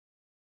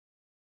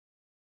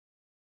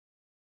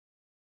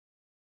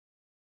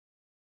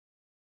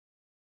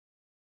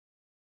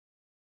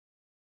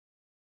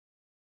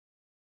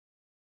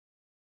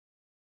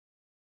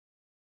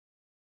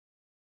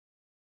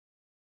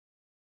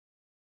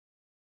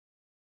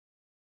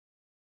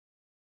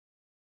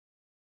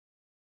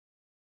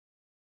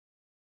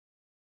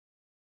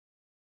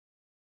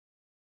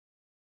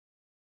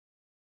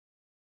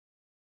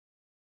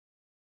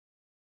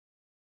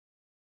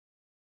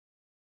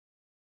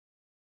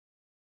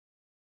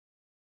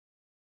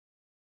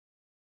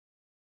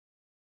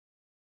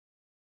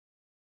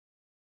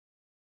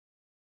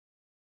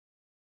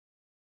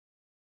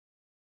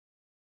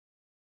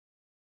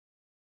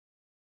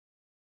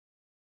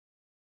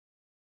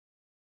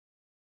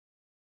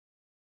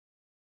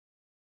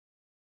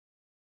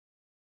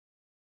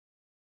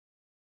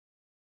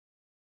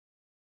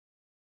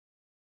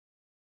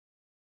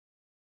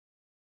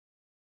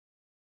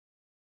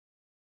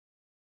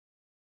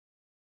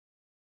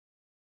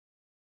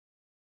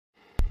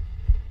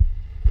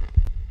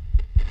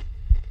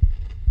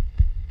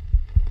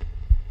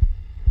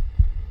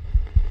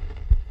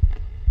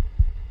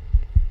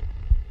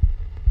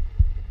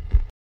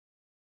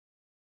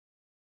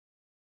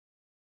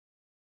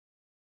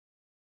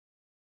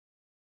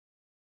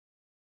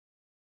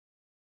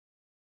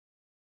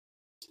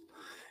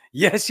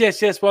Yes,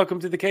 yes, yes.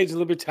 Welcome to the Cajun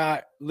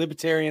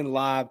Libertarian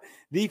Live,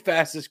 the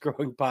fastest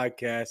growing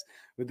podcast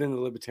within the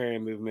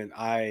Libertarian movement.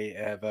 I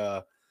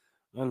have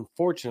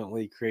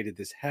unfortunately created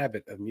this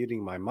habit of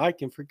muting my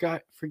mic and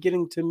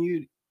forgetting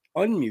to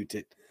unmute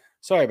it.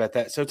 Sorry about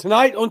that. So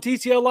tonight on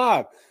TCL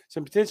Live,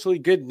 some potentially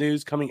good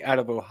news coming out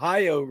of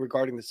Ohio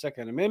regarding the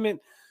Second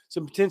Amendment,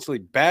 some potentially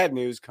bad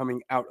news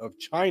coming out of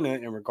China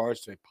in regards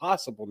to a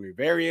possible new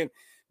variant.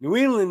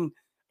 New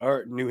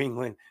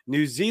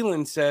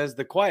Zealand says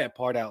the quiet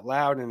part out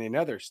loud in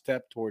another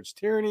step towards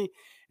tyranny,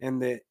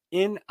 and the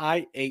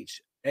NIH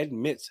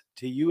admits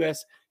to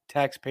U.S.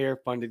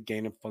 taxpayer-funded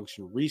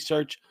gain-of-function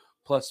research,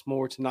 plus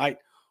more tonight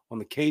on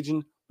the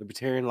Cajun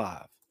Libertarian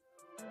Live.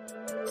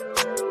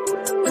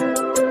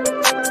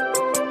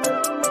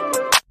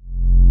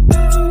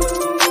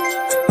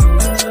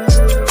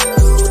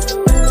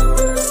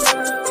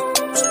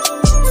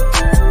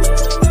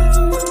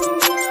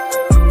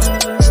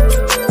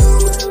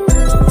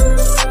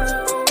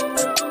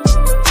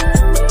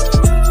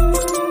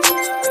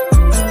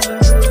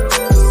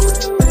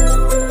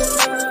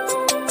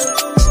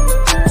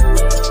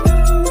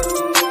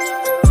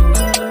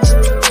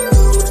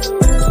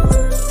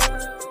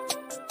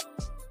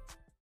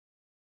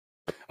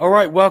 All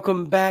right,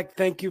 welcome back.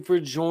 Thank you for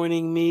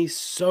joining me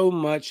so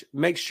much.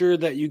 Make sure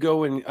that you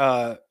go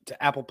to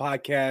Apple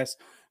Podcasts,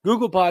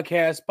 Google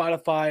Podcasts,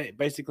 Spotify,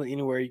 basically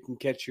anywhere you can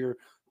catch your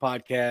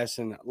podcasts,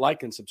 and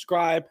like and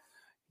subscribe.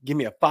 Give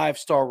me a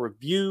 5-star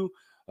review.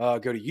 Go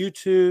to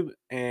YouTube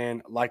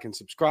and like and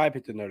subscribe.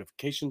 Hit the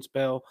notifications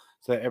bell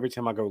so that every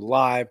time I go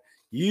live,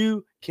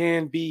 you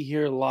can be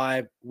here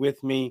live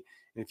with me.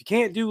 And if you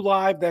can't do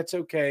live, that's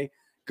okay.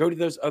 Go to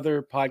those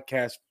other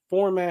podcast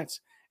formats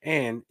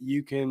and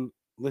you can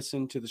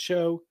listen to the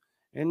show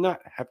and not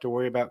have to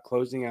worry about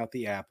closing out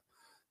the app.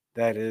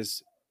 That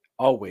is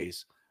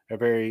always a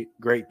very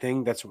great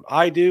thing. That's what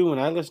I do when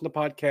I listen to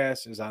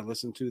podcasts, is I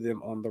listen to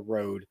them on the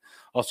road.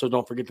 Also,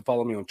 don't forget to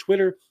follow me on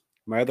Twitter,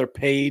 my other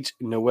page,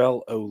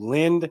 Noel O.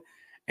 Lind,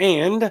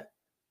 and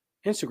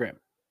Instagram.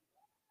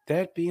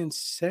 That being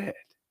said,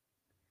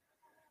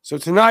 so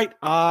tonight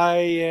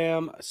I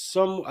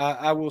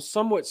will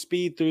somewhat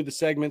speed through the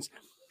segments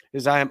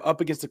as I am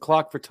up against the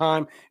clock for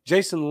time.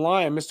 Jason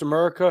Lyon, Mr.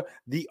 America,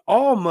 the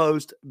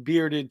almost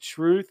bearded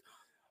truth,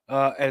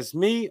 as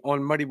me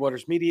on Muddy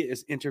Waters Media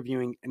is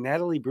interviewing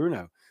Natalie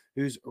Bruno,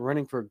 who's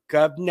running for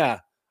governor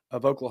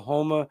of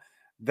Oklahoma.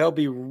 They'll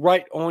be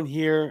right on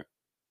here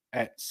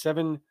at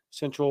 7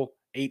 Central,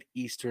 8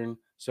 Eastern.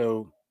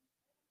 So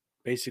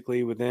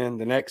basically within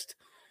the next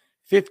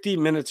 50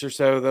 minutes or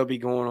so, they'll be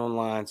going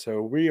online.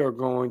 So we are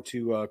going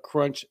to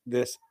crunch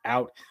this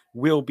out.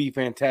 Will be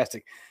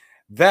fantastic.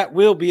 That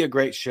will be a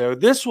great show.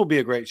 This will be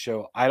a great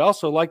show. I'd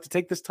also like to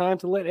take this time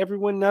to let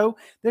everyone know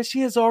that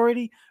she has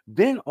already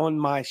been on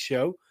my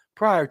show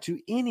prior to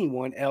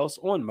anyone else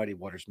on Muddy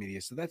Waters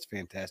Media. So that's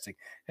fantastic.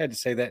 I had to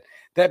say that.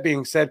 That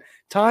being said,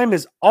 time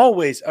is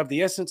always of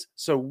the essence.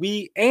 So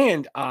we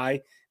and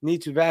I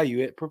need to value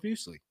it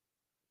profusely.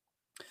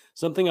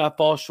 Something I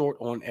fall short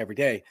on every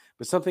day,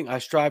 but something I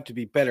strive to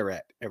be better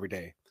at every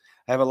day.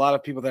 I have a lot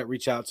of people that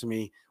reach out to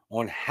me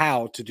on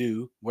how to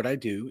do what I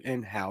do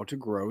and how to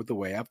grow the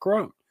way I've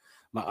grown.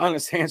 My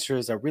honest answer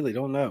is I really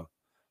don't know.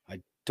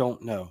 I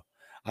don't know.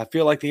 I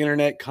feel like the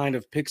internet kind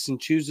of picks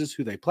and chooses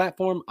who they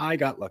platform. I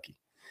got lucky.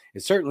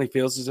 It certainly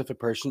feels as if a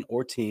person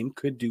or team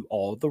could do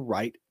all the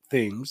right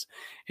things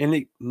and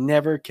it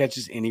never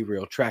catches any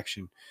real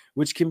traction,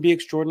 which can be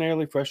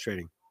extraordinarily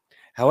frustrating.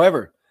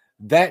 However,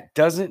 that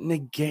doesn't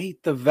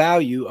negate the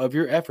value of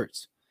your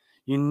efforts.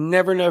 You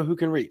never know who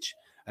can reach.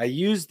 I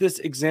use this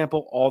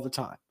example all the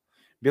time.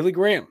 Billy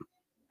Graham,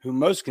 who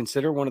most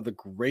consider one of the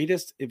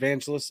greatest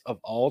evangelists of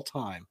all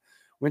time,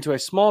 went to a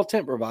small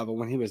tent revival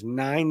when he was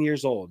 9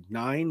 years old.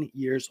 9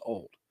 years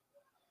old,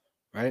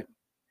 right?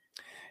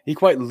 He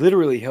quite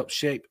literally helped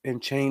shape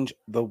and change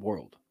the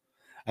world.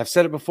 I've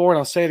said it before and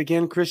I'll say it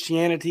again.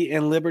 Christianity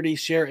and liberty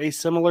share a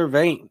similar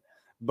vein.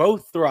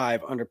 Both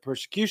thrive under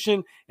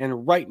persecution,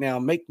 and right now,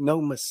 make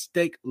no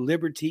mistake,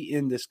 liberty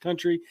in this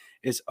country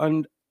is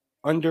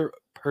under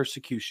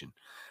persecution.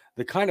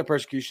 The kind of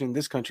persecution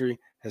this country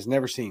has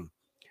never seen.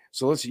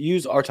 So let's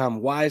use our time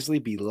wisely,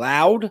 be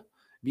loud,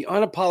 be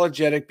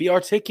unapologetic, be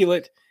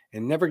articulate,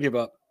 and never give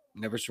up,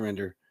 never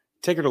surrender.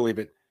 Take it or leave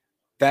it.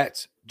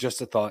 That's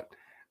just a thought.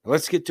 Now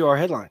let's get to our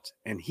headlines.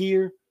 And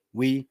here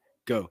we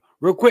go.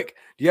 Real quick,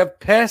 do you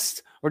have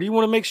pests or do you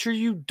want to make sure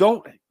you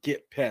don't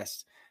get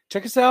pests?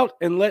 Check us out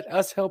and let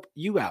us help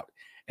you out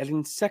at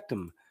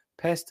Insectum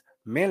Pest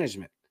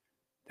Management.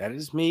 That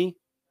is me,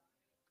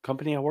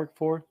 company I work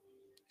for.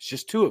 It's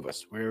just two of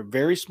us. We're a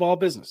very small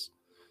business.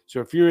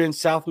 So if you're in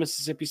South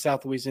Mississippi,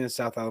 South Louisiana,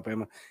 South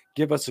Alabama,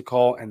 give us a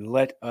call and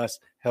let us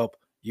help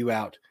you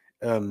out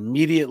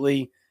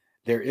immediately.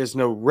 There is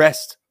no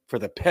rest for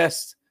the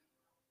pests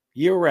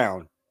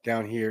year-round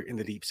down here in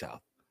the Deep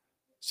South.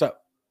 So,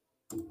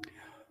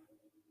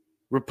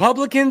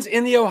 Republicans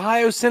in the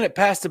Ohio Senate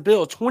passed a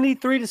bill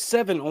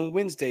 23-7 on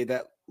Wednesday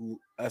that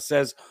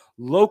says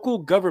local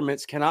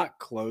governments cannot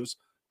close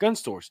gun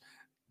stores.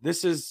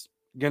 This is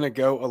going to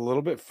go a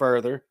little bit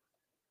further.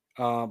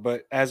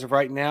 But as of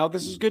right now,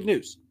 this is good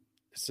news.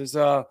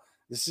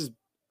 This is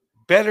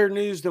better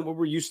news than what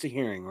we're used to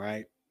hearing,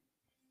 right?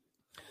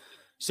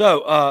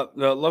 So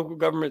the local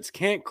governments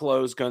can't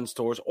close gun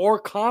stores or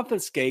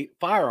confiscate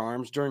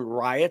firearms during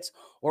riots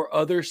or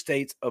other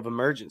states of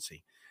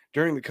emergency.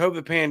 During the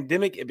COVID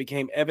pandemic, it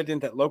became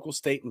evident that local,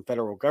 state, and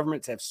federal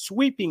governments have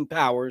sweeping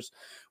powers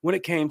when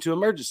it came to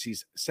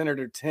emergencies.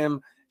 Senator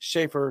Tim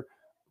Schaefer,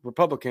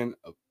 Republican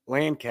of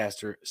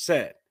Lancaster,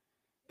 said.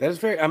 That is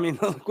very. I mean,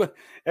 look what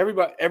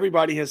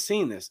everybody has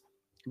seen this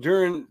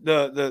during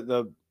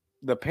the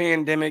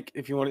pandemic.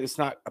 If you want, it's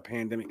not a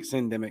pandemic, it's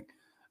endemic.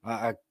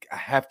 I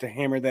have to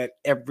hammer that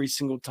every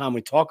single time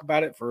we talk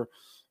about it for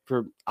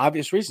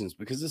obvious reasons,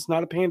 because it's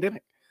not a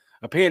pandemic.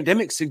 A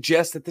pandemic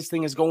suggests that this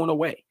thing is going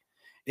away.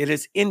 It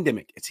is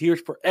endemic. It's here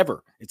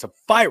forever. It's a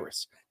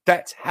virus.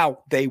 That's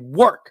how they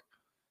work.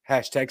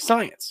 Hashtag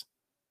science.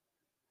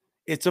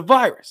 It's a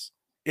virus.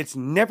 It's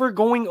never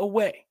going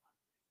away.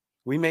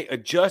 We may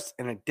adjust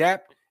and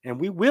adapt, and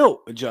we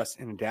will adjust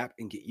and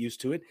adapt and get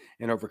used to it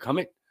and overcome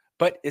it,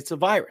 but it's a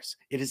virus.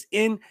 It is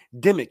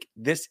endemic.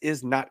 This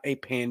is not a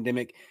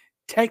pandemic.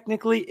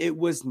 Technically, it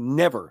was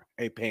never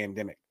a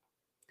pandemic.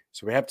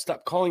 So we have to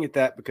stop calling it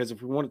that, because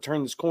if we want to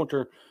turn this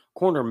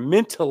corner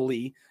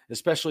mentally,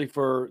 especially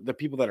for the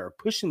people that are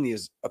pushing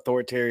these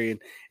authoritarian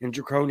and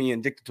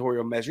draconian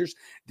dictatorial measures,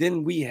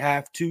 then we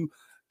have to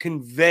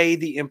convey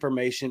the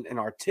information and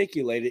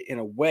articulate it in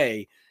a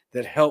way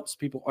that helps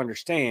people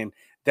understand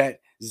that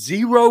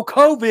zero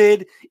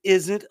COVID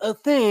isn't a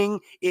thing.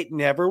 It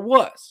never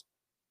was.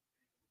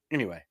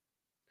 Anyway,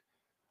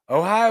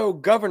 Ohio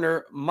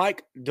Governor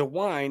Mike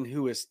DeWine,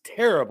 who is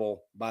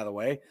terrible, by the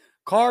way,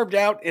 carved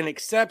out an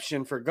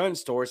exception for gun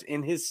stores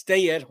in his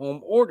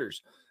stay-at-home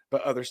orders,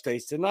 but other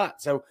states did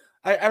not. So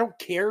I don't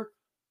care,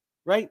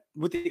 right,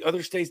 what the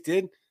other states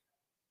did.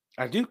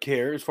 I do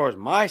care as far as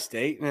my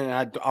state,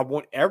 and I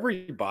want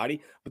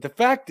everybody. But the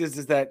fact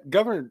is that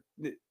Governor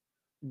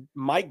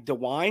Mike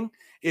DeWine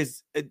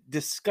is a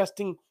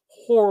disgusting,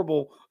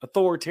 horrible,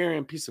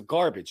 authoritarian piece of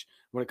garbage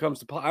when it comes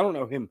to I don't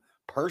know him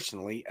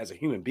personally as a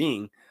human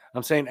being.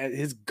 I'm saying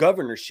his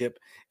governorship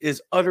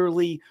is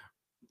utterly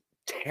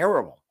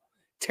terrible.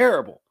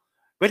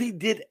 But he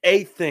did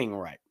a thing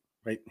right?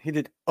 He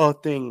did a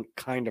thing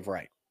kind of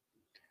right.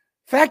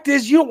 Fact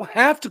is, you don't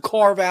have to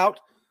carve out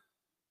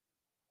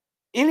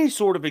any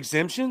sort of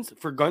exemptions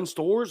for gun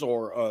stores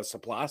or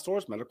supply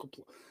stores, medical.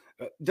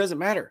 Doesn't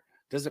matter.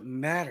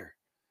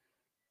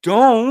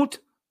 Don't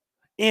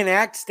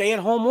enact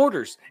stay-at-home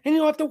orders, and you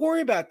don't have to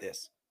worry about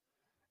this.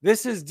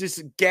 This is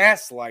just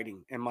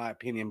gaslighting, in my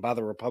opinion, by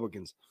the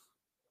Republicans.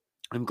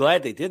 I'm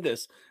glad they did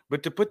this,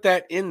 but to put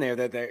that in there,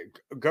 that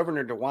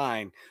Governor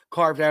DeWine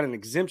carved out an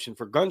exemption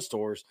for gun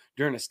stores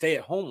during a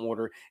stay-at-home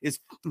order, is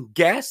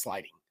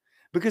gaslighting,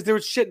 because there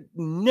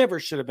never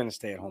should have been a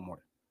stay-at-home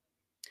order.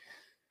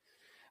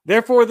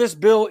 Therefore, this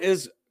bill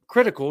is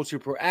critical to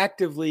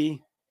proactively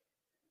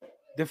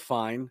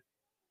define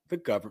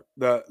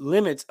the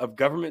limits of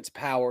government's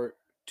power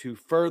to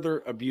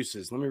further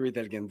abuses. Let me read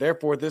that again.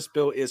 Therefore, this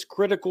bill is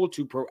critical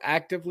to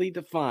proactively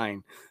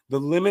define the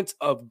limits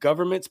of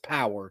government's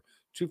power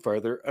to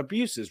further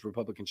abuses,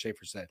 Republican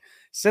Schaefer said.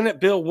 Senate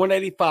Bill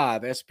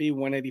 185, SB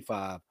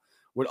 185,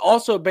 would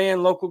also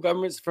ban local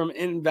governments from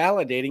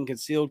invalidating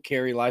concealed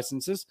carry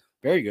licenses,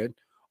 very good,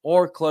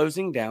 or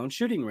closing down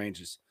shooting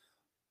ranges.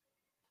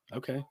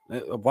 Okay.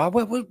 Why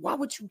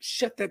would you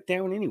shut that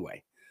down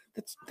anyway?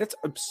 That's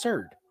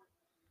absurd.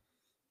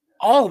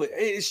 All of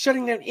it.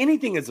 Shutting down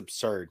anything is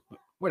absurd.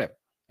 Whatever.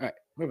 All right,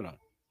 moving on.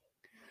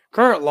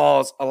 Current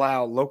laws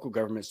allow local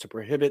governments to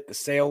prohibit the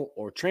sale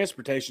or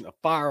transportation of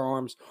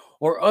firearms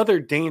or other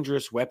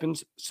dangerous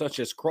weapons, such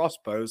as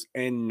crossbows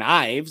and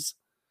knives,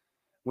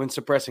 when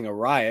suppressing a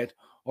riot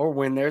or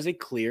when there's a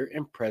clear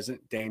and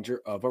present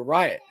danger of a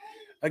riot.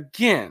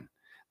 Again,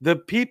 the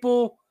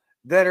people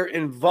that are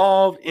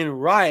involved in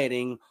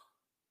rioting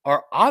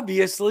are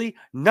obviously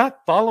not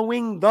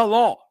following the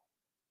law.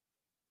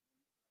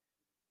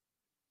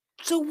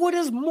 So what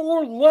does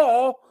more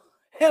law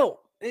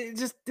help?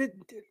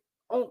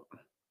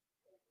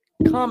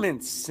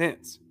 Common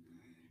sense.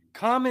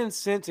 Common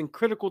sense and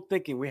critical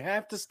thinking. We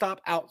have to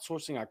stop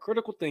outsourcing our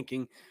critical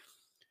thinking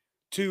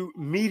to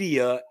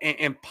media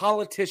and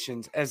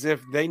politicians as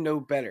if they know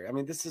better. I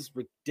mean, this is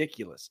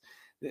ridiculous.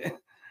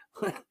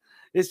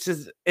 It's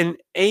just an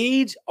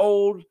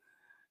age-old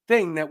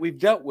thing that we've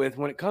dealt with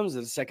when it comes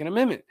to the Second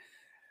Amendment.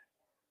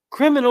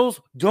 Criminals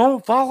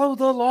don't follow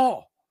the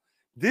law.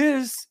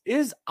 This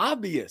is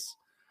obvious.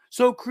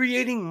 So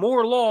creating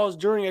more laws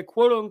during a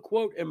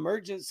quote-unquote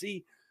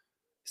emergency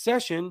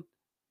session,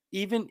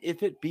 even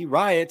if it be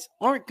riots,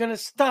 aren't going to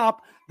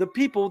stop the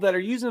people that are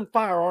using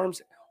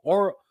firearms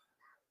or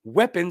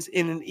weapons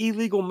in an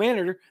illegal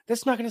manner.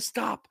 That's not going to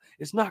stop.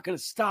 It's not going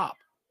to stop.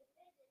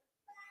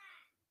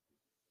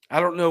 I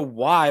don't know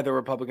why the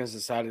Republicans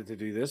decided to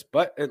do this,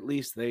 but at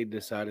least they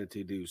decided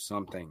to do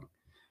something.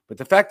 But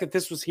the fact that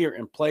this was here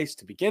in place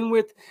to begin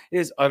with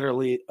is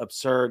utterly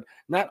absurd,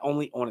 not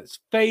only on its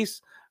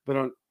face, but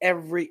on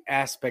every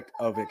aspect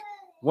of it,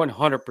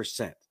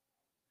 100%.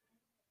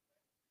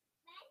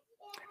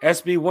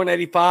 SB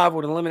 185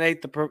 would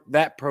eliminate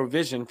that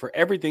provision for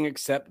everything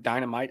except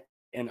dynamite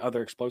and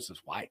other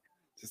explosives. Why?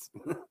 Just,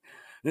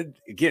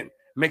 again,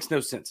 makes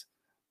no sense.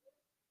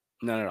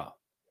 None at all.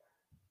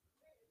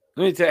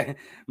 Let me tell you,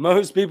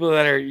 most people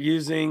that are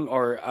using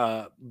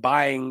or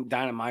buying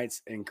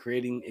dynamites and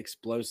creating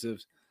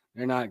explosives,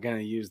 they're not going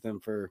to use them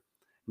for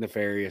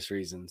nefarious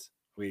reasons.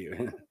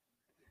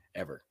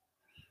 Ever.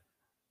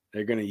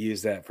 They're going to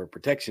use that for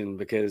protection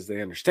because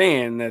they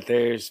understand that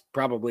there's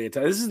probably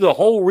this is the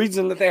whole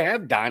reason that they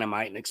have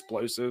dynamite and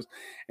explosives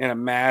and a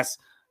mass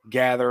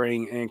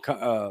gathering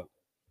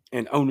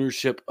and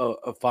ownership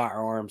of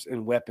firearms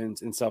and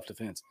weapons in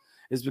self-defense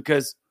is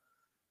because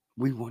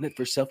we want it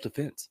for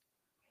self-defense.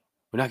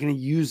 We're not going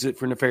to use it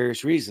for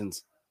nefarious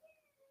reasons.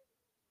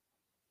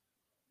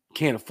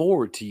 Can't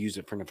afford to use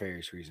it for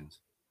nefarious reasons.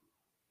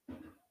 It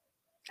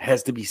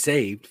has to be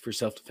saved for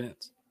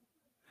self-defense.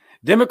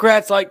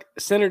 Democrats like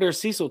Senator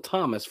Cecil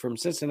Thomas from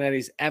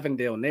Cincinnati's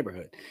Avondale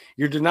neighborhood,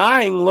 you're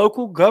denying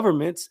local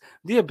governments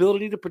the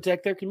ability to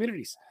protect their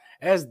communities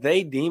as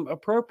they deem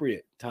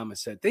appropriate, Thomas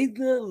said. They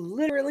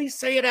literally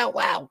say it out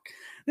loud.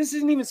 This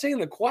isn't even saying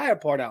the quiet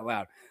part out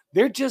loud.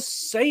 They're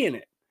just saying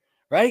it,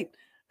 right?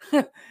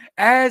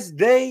 As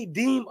they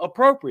deem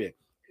appropriate.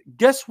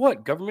 Guess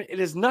what, government? It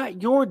is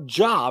not your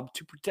job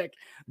to protect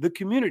the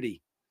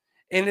community.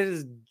 And it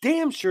is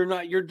damn sure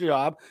not your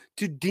job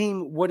to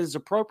deem what is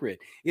appropriate.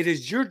 It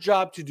is your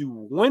job to do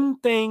one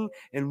thing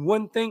and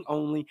one thing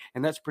only,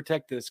 and that's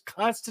protect the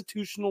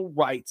constitutional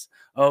rights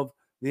of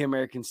the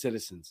American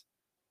citizens.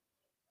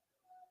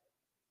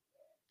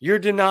 You're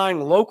denying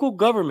local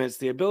governments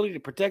the ability to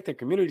protect their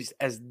communities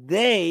as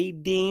they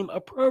deem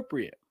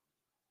appropriate.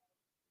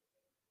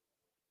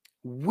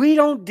 We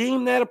don't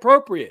deem that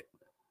appropriate.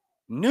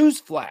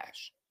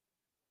 Newsflash.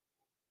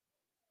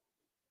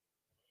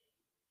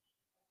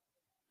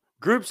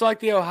 Groups like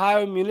the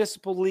Ohio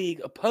Municipal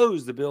League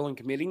opposed the bill in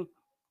committee,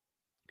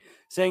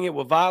 saying it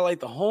will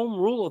violate the home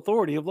rule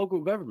authority of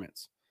local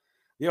governments.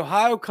 The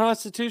Ohio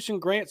Constitution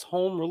grants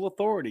home rule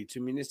authority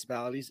to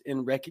municipalities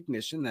in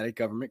recognition that a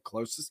government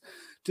closest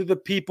to the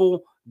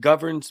people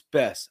governs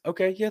best.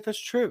 Okay, yeah, that's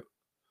true.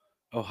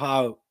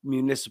 Ohio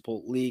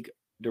Municipal League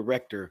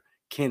Director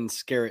Ken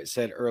Scarrett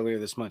said earlier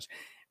this month,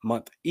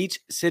 each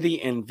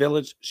city and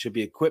village should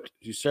be equipped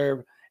to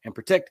serve and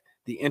protect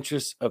the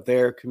interests of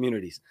their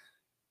communities.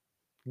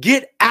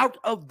 Get out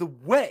of the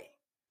way.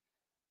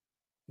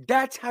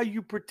 That's how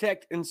you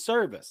protect and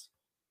service.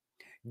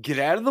 Get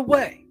out of the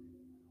way.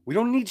 We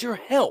don't need your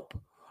help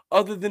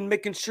other than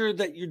making sure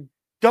that your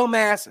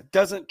dumbass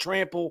doesn't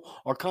trample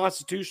our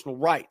constitutional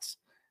rights.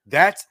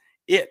 That's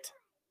it.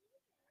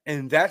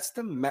 And that's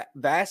the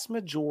vast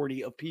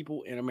majority of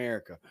people in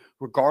America,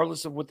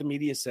 regardless of what the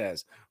media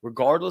says,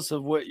 regardless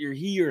of what you're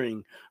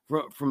hearing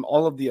from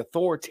all of the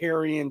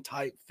authoritarian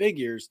type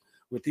figures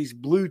with these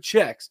blue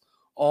checks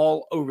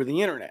all over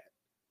the internet.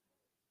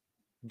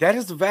 That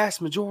is the vast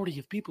majority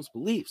of people's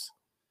beliefs.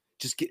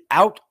 Just get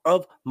out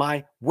of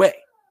my way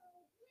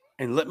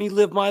and let me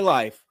live my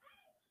life,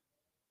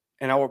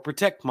 and I will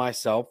protect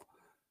myself.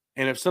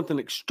 And if something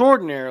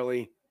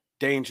extraordinarily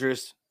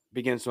dangerous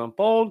begins to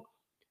unfold,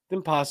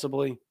 then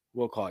possibly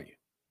we'll call you.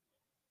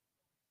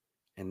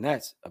 And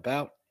that's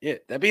about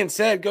it. That being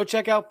said, go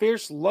check out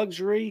Fierce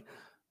Luxury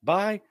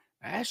by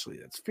Ashley.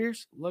 That's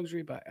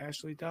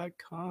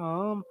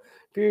fierceluxurybyashley.com.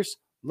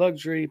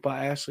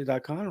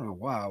 Fierceluxurybyashley.com. I don't know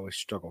why I always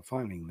struggle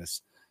finding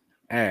this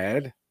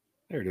ad.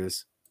 There it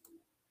is.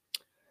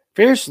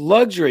 Fierce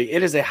Luxury.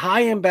 It is a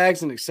high-end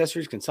bags and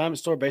accessories consignment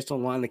store based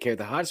online. They carry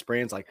the hottest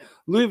brands like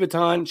Louis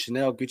Vuitton,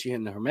 Chanel, Gucci,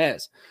 and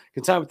Hermes.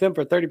 Consign with them for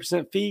a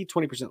 30% fee,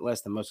 20%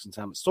 less than most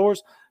consignment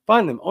stores.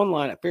 Find them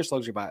online at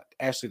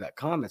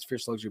fierceluxurybyashley.com. That's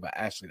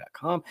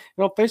fierceluxurybyashley.com.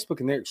 And on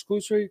Facebook in their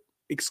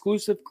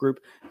exclusive group,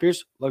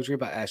 Fierce Luxury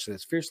by Ashley.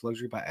 That's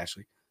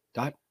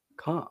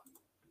fierceluxurybyashley.com.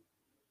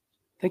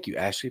 Thank you,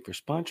 Ashley, for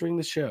sponsoring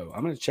the show.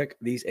 I'm going to check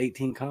these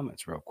 18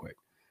 comments real quick.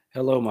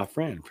 Hello, my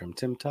friend from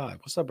Tim Todd.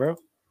 What's up, bro?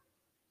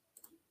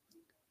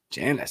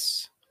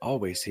 Janice,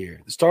 always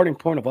here. The starting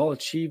point of all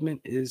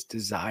achievement is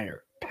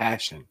desire,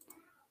 passion.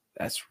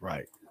 That's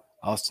right.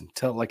 Austin,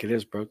 tell it like it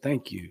is, bro.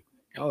 Thank you.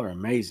 Y'all are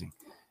amazing.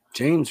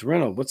 James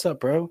Reynolds, what's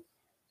up, bro?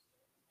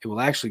 It will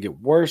actually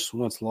get worse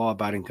once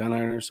law-abiding gun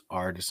owners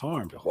are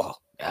disarmed.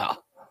 Well, yeah,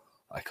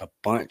 like a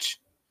bunch,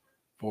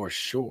 for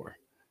sure.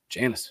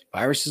 Janice,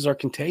 viruses are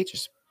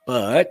contagious,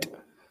 but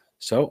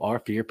so are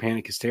fear,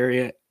 panic,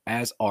 hysteria,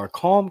 as are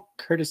calm,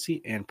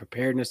 courtesy, and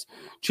preparedness.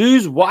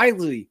 Choose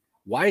wisely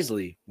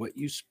what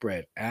you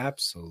spread.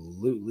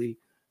 Absolutely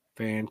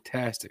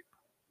fantastic.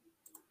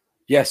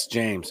 Yes,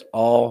 James,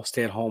 all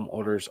stay-at-home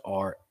orders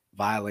are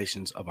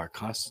violations of our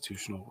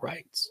constitutional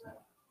rights.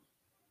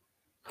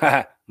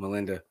 Ha,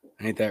 Melinda,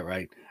 ain't that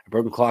right? A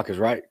broken clock is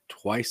right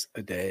twice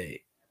a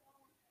day.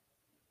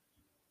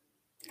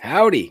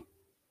 Howdy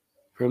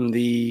from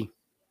the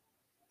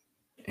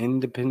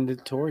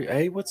Independentory.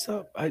 Hey, what's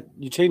up?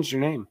 You changed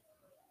your name.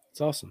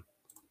 It's awesome.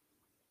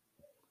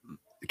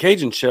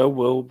 Cajun show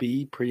will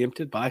be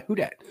preempted by Who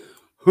Dat?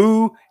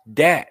 Who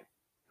Dat?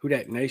 Who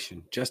Dat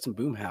Nation? Justin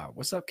Boomhow.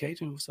 What's up,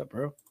 Cajun? What's up,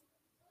 bro?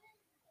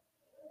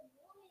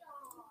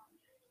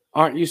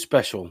 Aren't you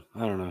special?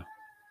 I don't know.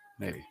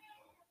 Maybe.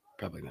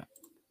 Probably not.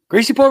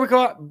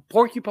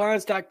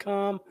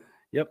 GreasyPorcupines.com.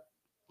 Yep.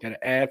 Got an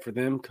ad for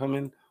them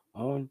coming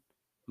on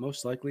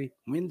most likely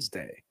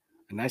Wednesday.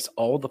 A nice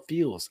all the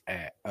feels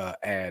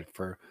ad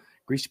for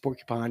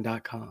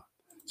GreasyPorcupine.com.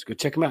 So go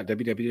check them out.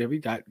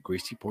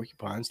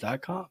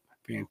 www.greasyporcupines.com.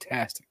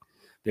 Fantastic.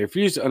 They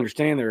refuse to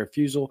understand. Their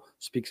refusal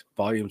speaks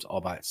volumes all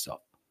by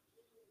itself.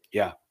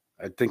 Yeah.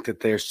 I think that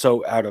they're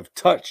so out of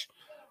touch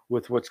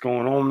with what's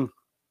going on.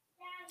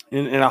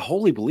 And I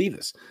wholly believe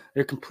this.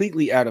 They're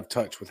completely out of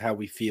touch with how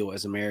we feel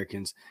as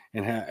Americans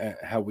and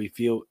how we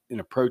feel in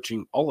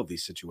approaching all of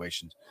these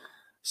situations.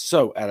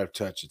 So out of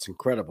touch. It's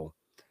incredible.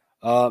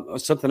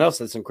 Something else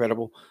that's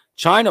incredible.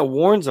 China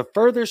warns of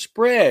further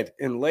spread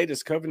in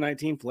latest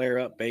COVID-19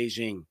 flare-up,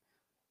 Beijing.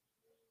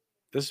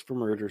 This is from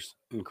Reuters.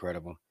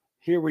 Incredible.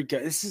 Here we go.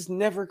 This is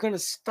never going to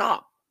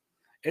stop.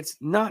 It's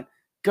not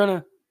going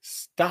to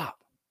stop.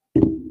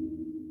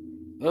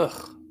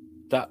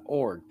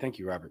 .org. Thank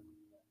you, Robert.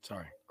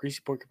 Sorry.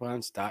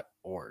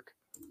 GreasyPorcupines.org.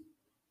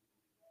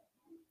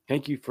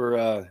 Thank you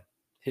for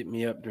hitting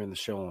me up during the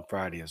show on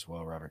Friday as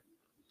well, Robert.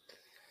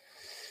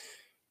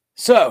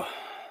 So,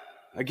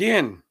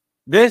 again,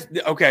 let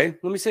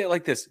me say it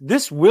like this.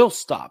 This will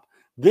stop.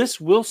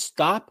 This will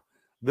stop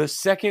the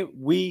second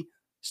we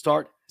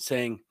start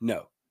saying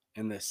no.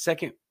 And the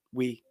second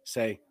we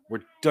say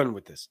we're done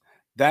with this,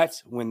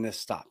 that's when this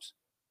stops.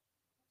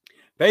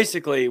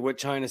 Basically, what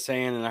China's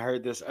saying, and I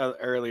heard this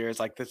earlier, is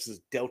like this is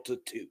Delta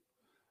 2.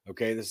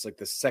 Okay, this is like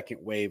the second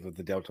wave of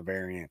the Delta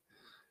variant.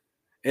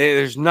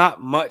 There's not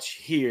much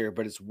here,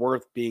 but it's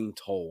worth being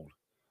told.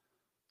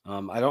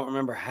 I don't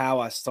remember how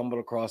I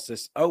stumbled across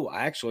this. Oh,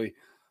 I actually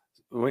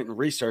went and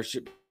researched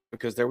it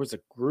because there was a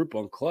group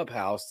on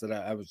Clubhouse that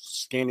I was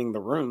scanning the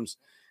rooms,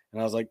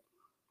 and I was like,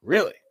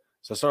 really?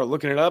 So I started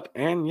looking it up,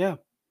 and yeah,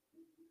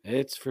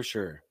 it's for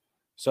sure.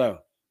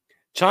 So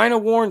China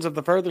warns of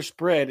the further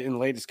spread in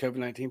latest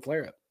COVID-19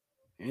 flare-up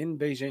in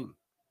Beijing.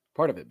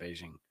 Part of it,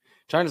 Beijing.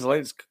 China's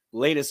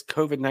latest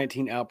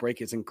COVID-19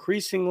 outbreak is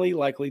increasingly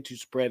likely to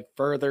spread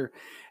further,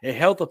 a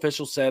health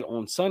official said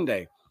on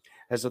Sunday,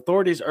 as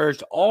authorities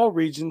urged all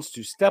regions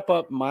to step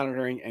up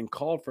monitoring and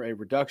called for a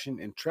reduction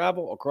in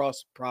travel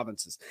across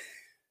provinces.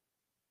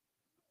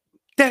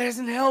 That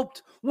hasn't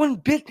helped one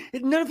bit.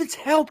 None of it's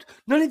helped.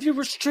 None of your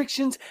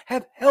restrictions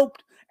have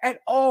helped at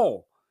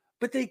all.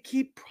 But they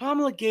keep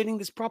promulgating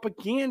this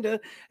propaganda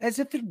as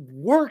if it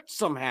worked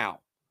somehow.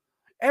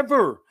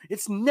 Ever.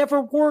 It's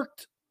never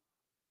worked.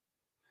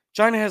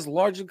 China has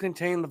largely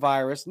contained the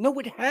virus. No,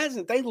 it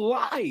hasn't. They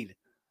lied.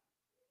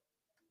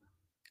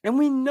 And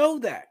we know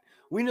that.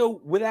 We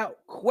know without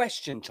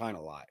question China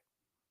lied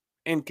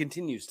and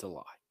continues to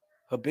lie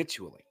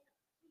habitually.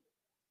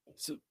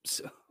 So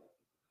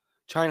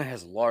China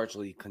has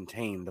largely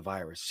contained the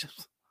virus.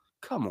 Just,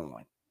 come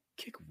on.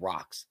 Kick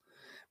rocks.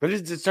 But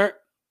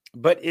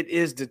it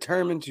is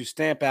determined to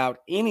stamp out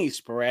any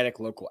sporadic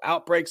local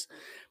outbreaks,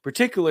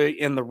 particularly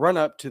in the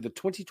run-up to the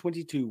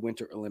 2022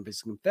 Winter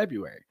Olympics in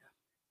February.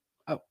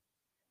 Oh,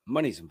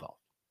 money's involved.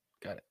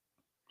 Got it.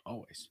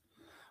 Always.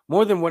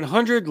 More than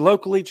 100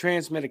 locally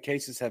transmitted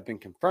cases have been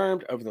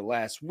confirmed over the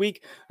last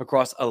week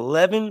across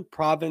 11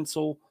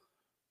 provincial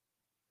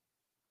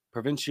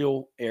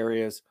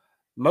areas,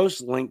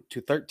 most linked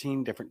to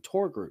 13 different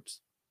tour groups.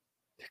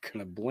 They're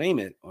going to blame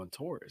it on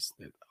tourists.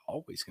 They're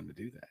always going to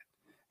do that.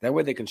 That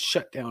way they can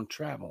shut down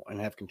travel and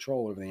have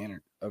control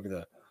over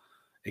the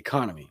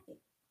economy.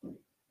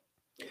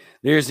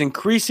 There's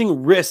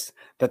increasing risk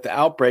that the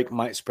outbreak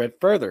might spread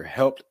further,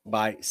 helped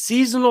by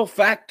seasonal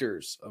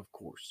factors, of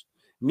course.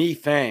 Mi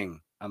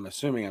Fang, I'm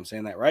assuming I'm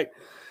saying that right,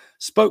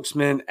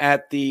 spokesman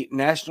at the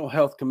National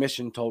Health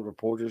Commission told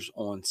reporters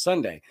on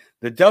Sunday.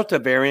 The Delta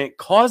variant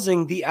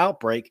causing the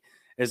outbreak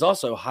is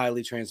also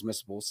highly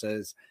transmissible,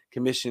 says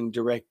Commission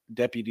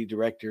Deputy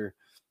Director.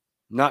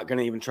 Not going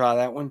to even try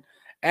that one.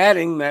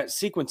 Adding that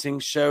sequencing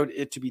showed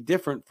it to be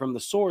different from the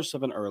source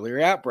of an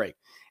earlier outbreak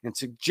and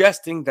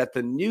suggesting that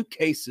the new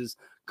cases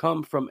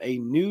came from a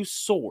new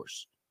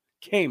source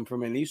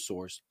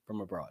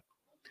from abroad.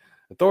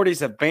 Authorities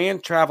have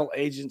banned travel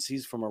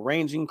agencies from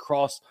arranging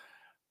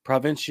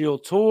cross-provincial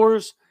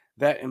tours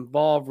that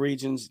involve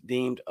regions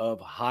deemed of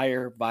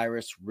higher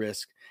virus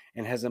risk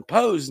and has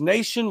imposed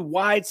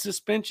nationwide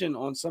suspension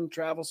on some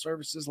travel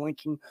services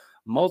linking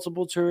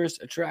multiple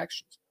tourist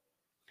attractions.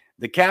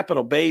 The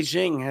capital,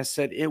 Beijing, has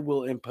said it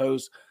will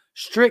impose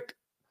strict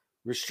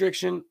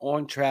restriction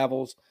on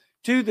travels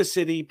to the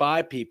city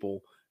by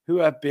people who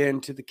have been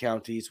to the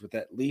counties with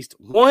at least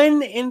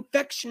one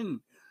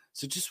infection.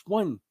 So just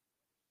one.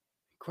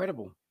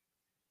 Incredible.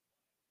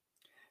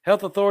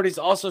 Health authorities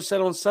also said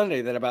on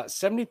Sunday that about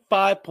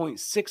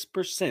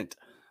 75.6%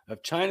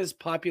 of China's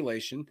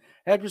population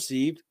had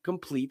received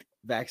complete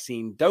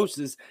vaccine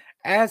doses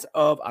as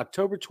of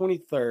October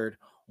 23rd,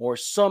 or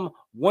some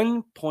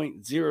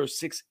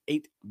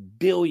 1.068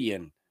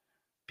 billion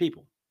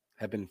people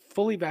have been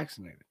fully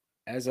vaccinated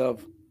as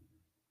of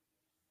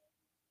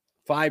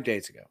 5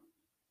 days ago.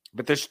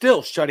 But they're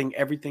still shutting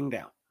everything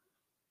down.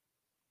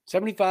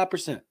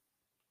 75%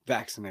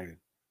 vaccinated.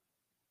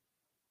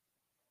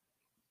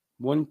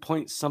 1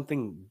 point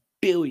something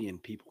billion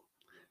people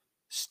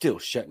still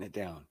shutting it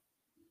down.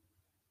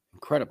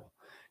 Incredible.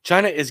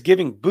 China is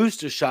giving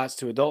booster shots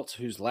to adults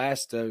whose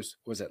last dose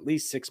was at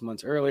least 6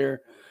 months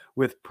earlier,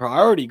 with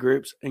priority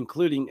groups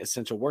including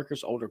essential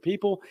workers, older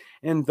people,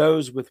 and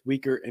those with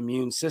weaker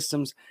immune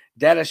systems.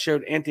 Data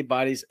showed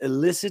antibodies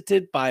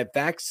elicited by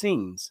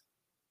vaccines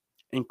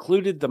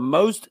included the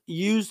most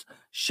used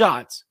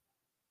shots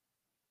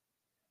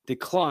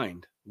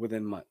declined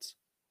within months.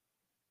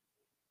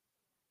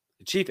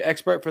 The chief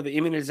expert for the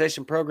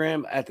immunization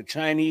program at the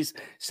Chinese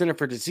Center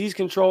for Disease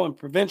Control and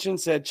Prevention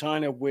said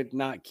China would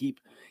not keep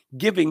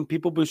giving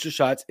people booster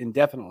shots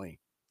indefinitely.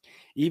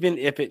 Even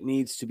if it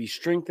needs to be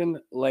strengthened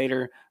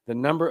later, the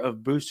number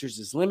of boosters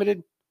is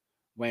limited,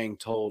 Wang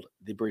told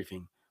the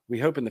briefing. We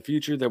hope in the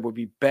future there will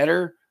be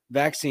better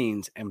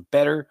vaccines and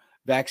better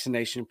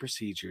vaccination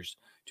procedures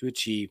to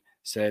achieve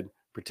said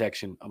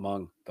protection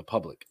among the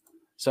public.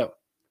 So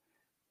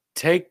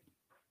take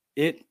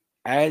it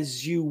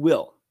as you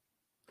will,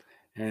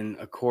 in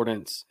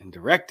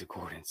direct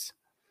accordance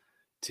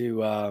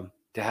to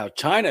how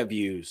China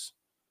views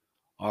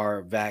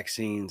our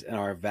vaccines and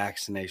our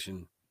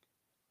vaccination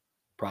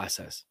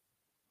process.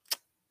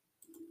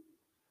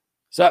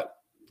 So,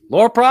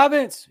 Laura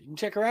Province, you can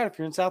check her out if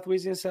you're in South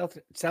Louisiana,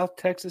 South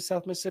Texas,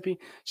 South Mississippi.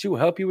 She will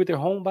help you with your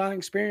home buying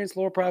experience.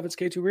 Laura Province,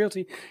 K2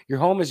 Realty. Your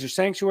home is your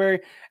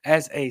sanctuary.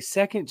 As a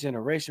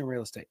second-generation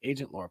real estate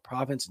agent, Laura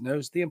Province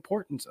knows the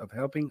importance of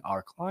helping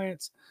her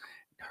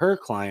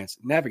clients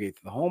navigate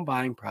through the home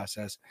buying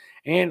process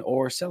and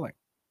or selling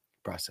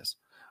process.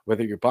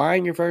 Whether you're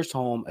buying your first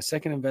home, a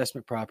second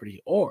investment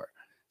property, or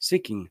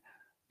seeking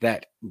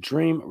that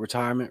dream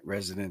retirement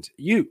residence,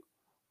 you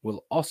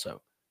will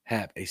also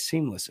have a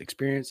seamless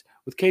experience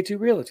with K2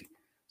 Realty.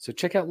 So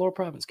check out Laura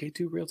Province,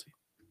 K2 Realty.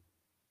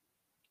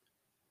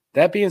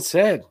 That being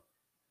said,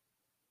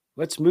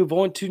 let's move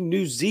on to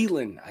New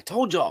Zealand. I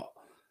told y'all,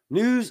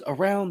 news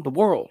around the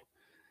world.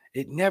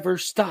 It never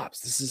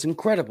stops. This is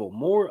incredible.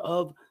 More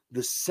of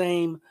the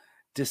same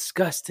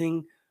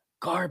disgusting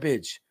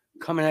garbage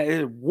coming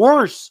out.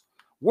 Worse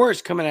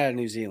coming out of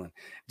New Zealand.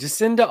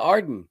 Jacinda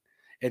Ardern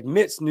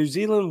admits New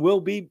Zealand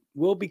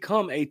will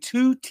become a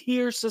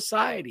two-tier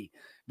society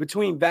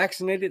between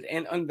vaccinated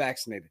and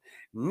unvaccinated.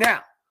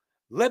 Now,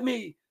 let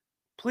me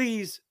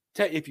please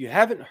tell you, if you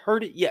haven't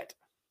heard it yet,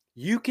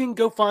 you can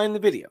go find the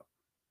video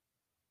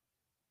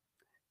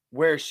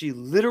where she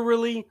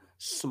literally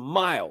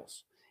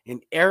smiles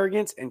in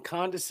arrogance and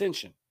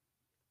condescension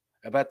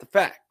about the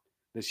fact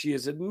that she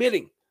is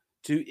admitting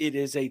to it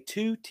is a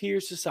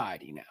two-tier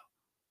society now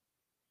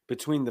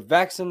between the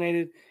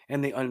vaccinated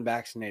and the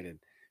unvaccinated.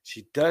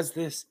 She does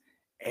this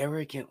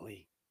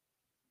arrogantly.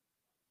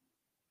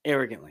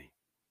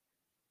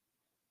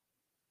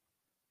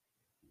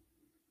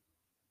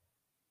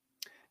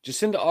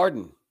 Jacinda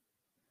Ardern,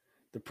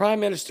 the Prime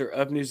Minister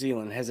of New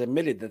Zealand, has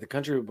admitted that the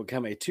country will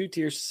become a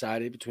two-tier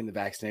society between the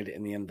vaccinated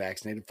and the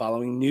unvaccinated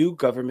following new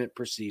government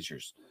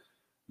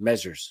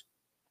measures.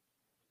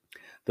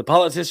 The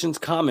politician's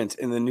comments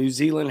in the New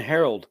Zealand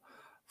Herald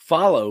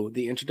follow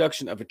the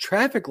introduction of a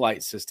traffic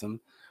light system,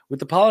 with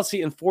the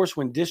policy enforced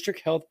when district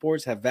health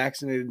boards have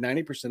vaccinated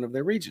 90% of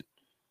their region.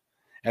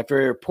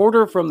 After a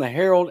reporter from the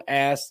Herald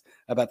asked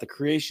about the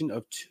creation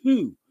of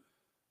two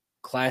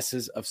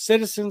classes of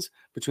citizens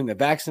between the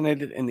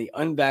vaccinated and the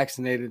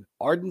unvaccinated,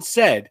 Ardern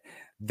said,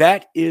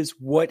 "That is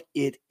what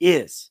it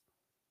is."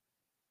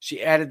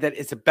 She added that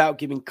it's about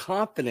giving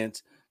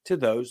confidence to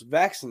those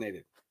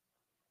vaccinated.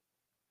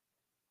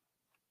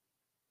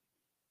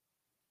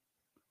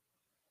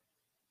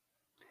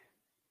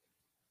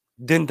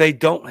 Then they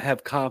don't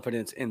have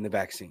confidence in the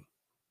vaccine.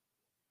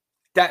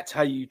 That's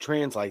how you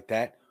translate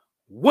that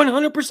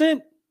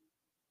 100%.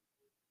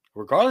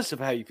 Regardless of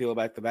how you feel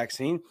about the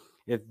vaccine,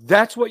 if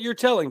that's what you're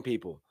telling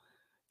people,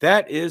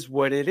 that is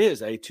what it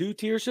is, a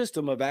two-tier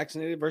system of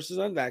vaccinated versus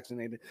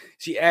unvaccinated.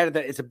 She added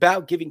that it's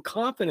about giving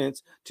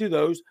confidence to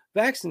those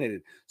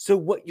vaccinated. So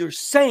what you're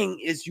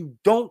saying is you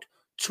don't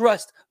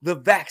trust the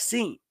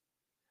vaccine.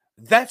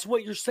 That's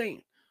what you're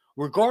saying.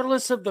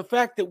 Regardless of the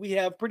fact that we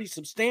have pretty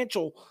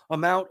substantial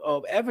amount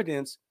of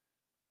evidence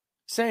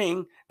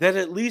saying that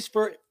at least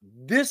for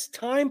this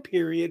time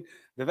period,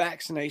 the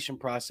vaccination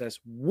process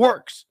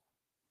works.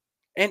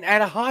 And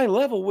at a high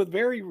level with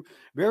very,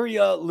 very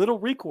little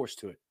recourse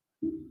to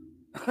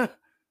it.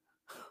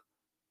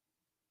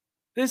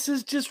 This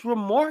is just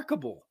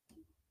remarkable.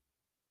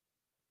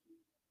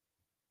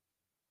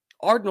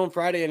 Ardern on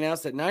Friday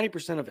announced that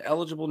 90% of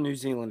eligible New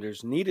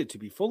Zealanders needed to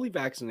be fully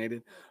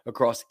vaccinated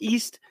across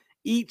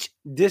each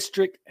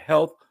district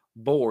health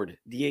board,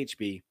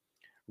 DHB,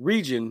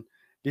 region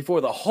before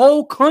the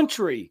whole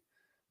country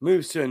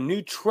moves to a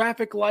new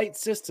traffic light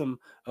system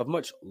of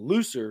much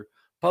looser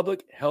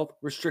public health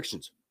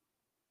restrictions.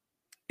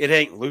 It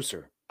ain't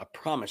looser. I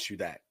promise you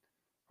that.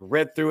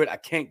 read through it. I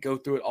can't go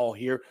through it all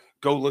here.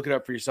 Go look it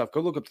up for yourself.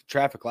 Go look up the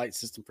traffic light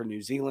system for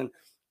New Zealand.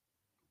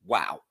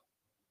 Wow.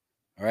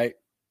 All right.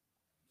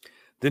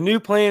 The new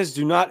plans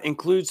do not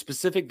include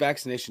specific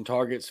vaccination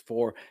targets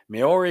for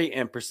Maori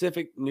and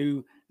Pacific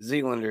New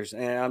Zealanders.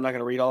 And I'm not going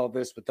to read all of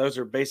this, but those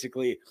are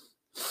basically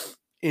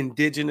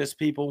indigenous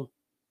people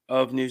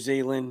of New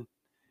Zealand.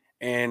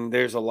 And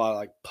there's a lot of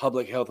like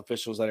public health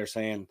officials that are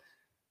saying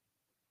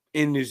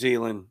in New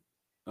Zealand,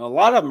 a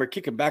lot of them are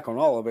kicking back on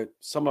all of it.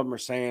 Some of them are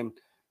saying,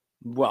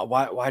 well,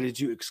 why did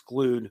you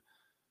exclude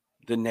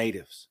the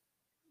natives?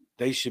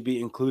 They should be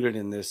included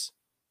in this,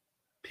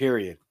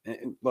 period.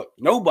 And look,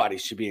 nobody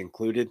should be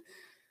included.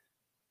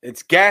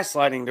 It's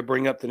gaslighting to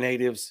bring up the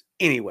natives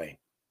anyway,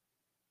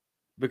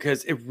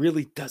 because it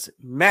really doesn't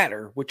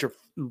matter what your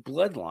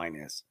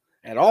bloodline is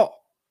at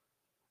all.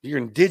 You're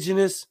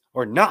indigenous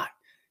or not.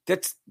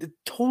 That's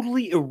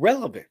totally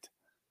irrelevant.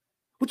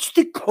 What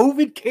you think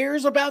COVID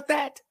cares about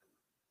that?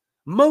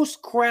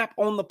 Most crap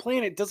on the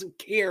planet doesn't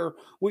care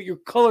what your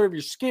color of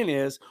your skin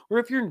is or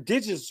if you're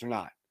indigenous or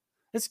not.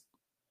 It's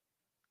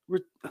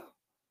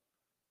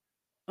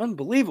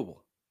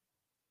unbelievable.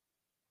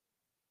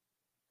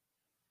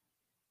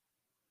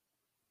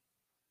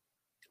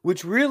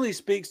 Which really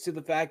speaks to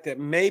the fact that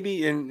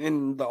maybe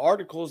in the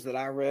articles that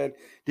I read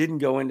didn't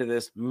go into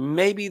this.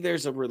 Maybe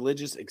there's a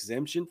religious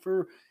exemption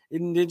for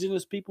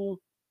indigenous people.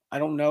 I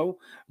don't know.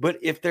 But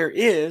if there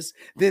is,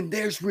 then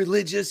there's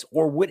religious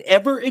or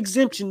whatever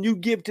exemption you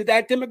give to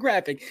that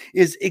demographic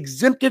is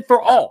exempted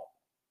for all,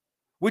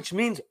 which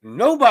means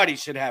nobody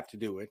should have to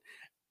do it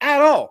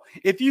at all.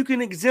 If you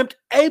can exempt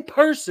a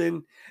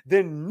person,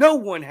 then no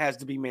one has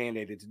to be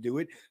mandated to do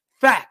it.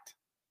 Fact.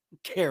 I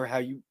don't care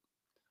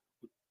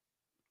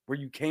where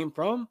you came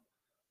from.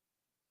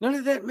 None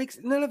of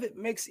it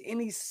makes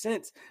any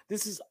sense.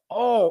 This is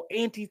all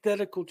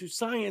antithetical to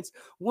science,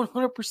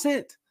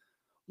 100%.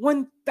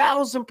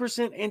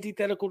 1,000%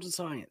 antithetical to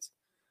science.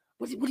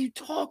 What are you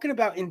talking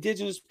about,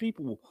 indigenous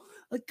people?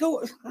 Like,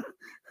 go.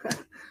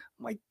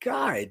 My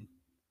God.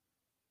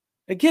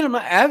 Again, I'm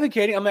not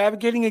advocating. I'm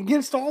advocating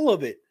against all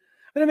of it.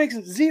 But it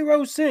makes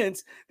zero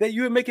sense that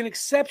you would make an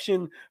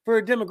exception for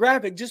a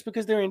demographic just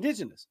because they're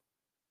indigenous.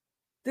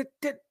 That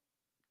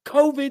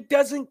COVID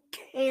doesn't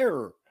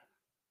care.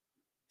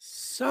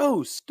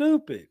 So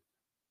stupid.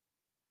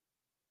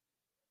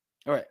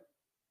 All right.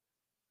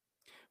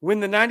 When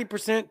the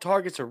 90%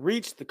 targets are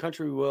reached, the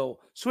country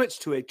will switch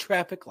to a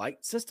traffic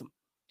light system.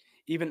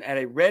 Even at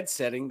a red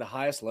setting, the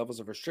highest levels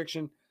of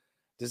restriction,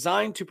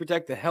 designed to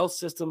protect the health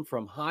system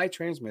from high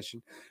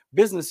transmission,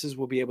 businesses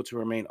will be able to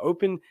remain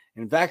open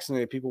and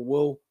vaccinated people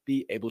will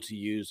be able to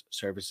use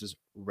services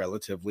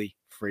relatively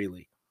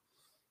freely.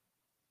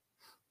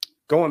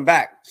 Going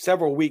back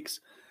several weeks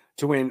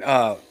to when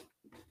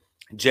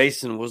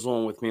Jason was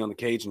on with me on the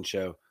Cajun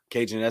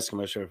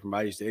Eskimo show from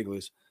Bayous to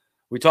Igloos,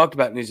 we talked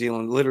about New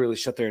Zealand literally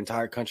shut their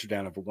entire country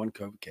down over one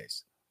COVID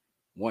case.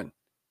 One.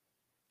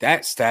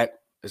 That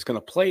stat is going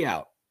to play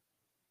out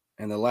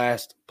in the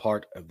last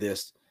part of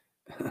this.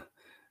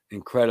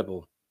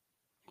 Incredible.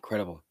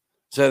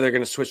 So they're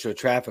going to switch to a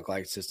traffic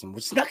light system,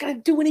 which is not going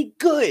to do any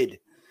good.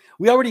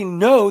 We already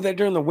know that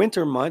during the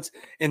winter months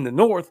in the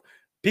north,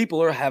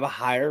 people have a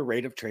higher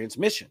rate of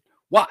transmission.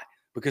 Why?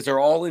 Because they're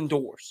all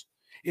indoors.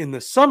 In the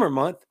summer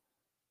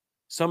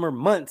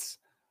months,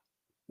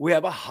 we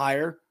have a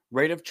higher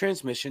rate of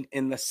transmission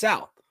in the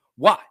south.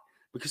 Why?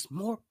 Because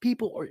more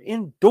people are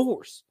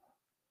indoors.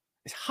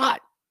 It's hot.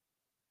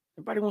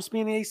 Everybody wants to be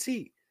in the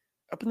AC.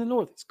 Up in the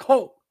north, it's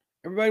cold.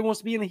 Everybody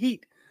wants to be in the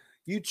heat.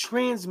 You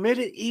transmit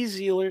it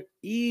easier,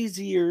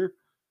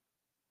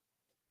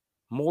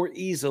 more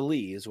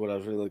easily is what I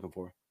was really looking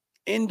for.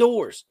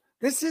 Indoors.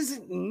 This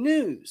isn't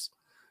news.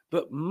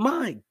 But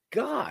my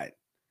God,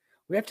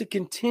 we have to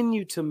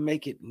continue to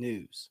make it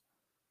news.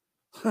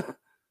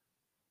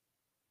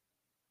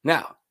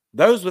 Now,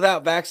 those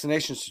without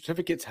vaccination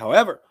certificates,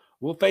 however,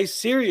 will face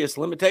serious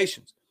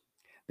limitations.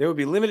 They will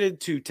be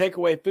limited to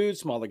takeaway food,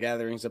 smaller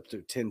gatherings up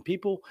to 10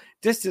 people,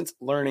 distance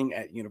learning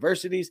at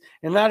universities,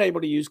 and not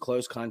able to use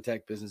close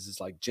contact businesses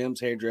like gyms,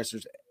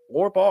 hairdressers,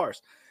 or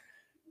bars.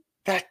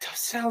 That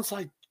sounds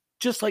like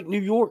just like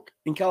New York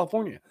and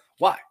California.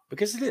 Why?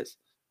 Because it is.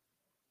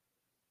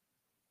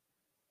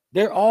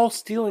 They're all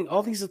stealing,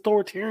 all these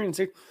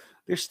authoritarians,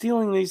 they're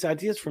stealing these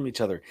ideas from each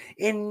other,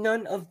 and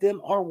none of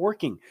them are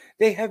working.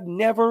 They have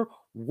never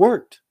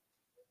worked.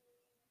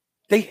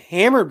 They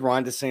hammered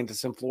Ron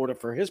DeSantis in Florida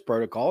for his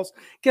protocols.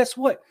 Guess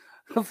what?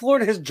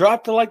 Florida has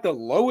dropped to like the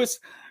lowest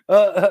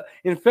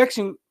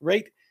infection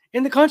rate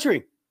in the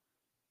country.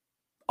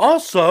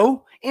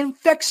 Also,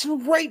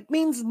 infection rate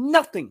means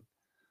nothing.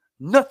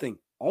 Nothing.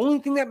 Only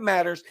thing that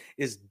matters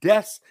is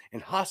deaths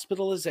and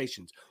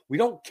hospitalizations. We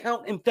don't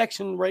count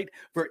infection rate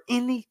for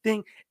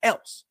anything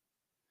else.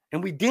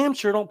 And we damn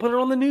sure don't put it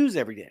on the news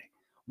every day.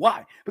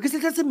 Why? Because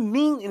it doesn't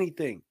mean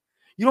anything.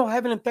 You don't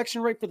have an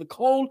infection rate for the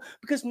cold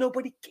because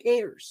nobody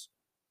cares.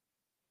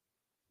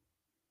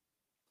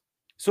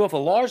 So if a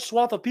large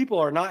swath of people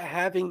are not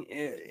having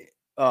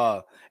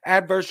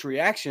adverse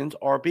reactions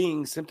or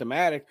being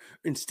symptomatic,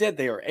 instead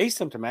they are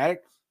asymptomatic,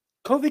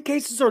 COVID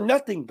cases are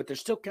nothing, but they're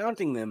still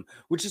counting them,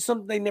 which is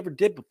something they never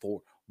did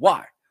before.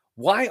 Why?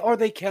 Why are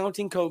they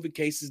counting COVID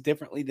cases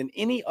differently than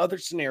any other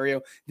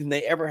scenario than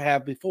they ever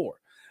have before?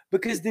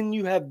 Because then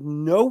you have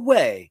no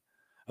way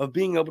of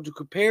being able to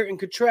compare and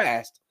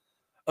contrast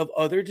of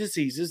other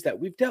diseases that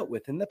we've dealt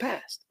with in the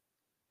past.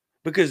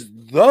 Because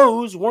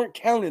those weren't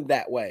counted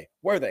that way,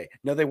 were they?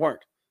 No, they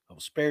weren't. I will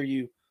spare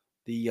you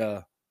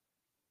the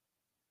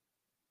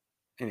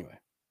anyway.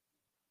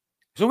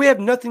 So we have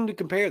nothing to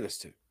compare this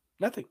to.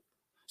 Nothing.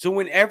 So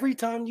when every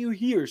time you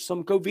hear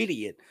some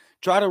COVIDiot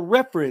try to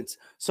reference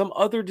some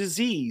other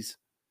disease,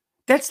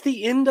 that's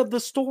the end of the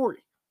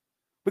story.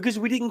 Because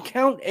we didn't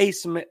count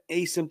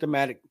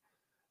asymptomatic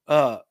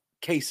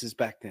cases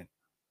back then.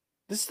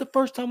 This is the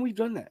first time we've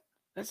done that.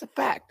 That's a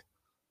fact.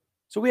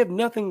 So we have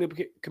nothing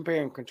to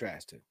compare and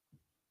contrast to.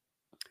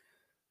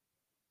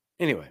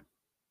 Anyway,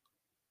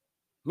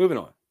 moving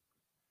on.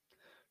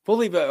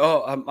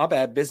 My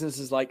bad.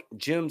 Businesses like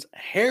gyms,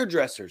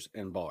 hairdressers,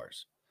 and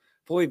bars.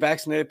 Fully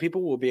vaccinated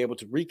people will be able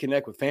to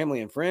reconnect with family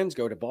and friends,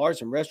 go to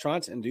bars and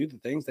restaurants, and do the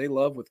things they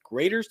love with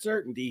greater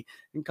certainty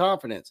and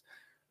confidence.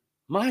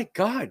 My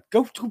God,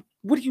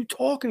 what are you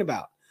talking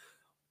about?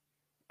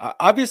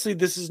 Obviously,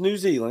 this is New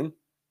Zealand.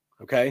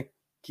 Okay,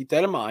 keep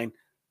that in mind.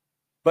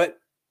 But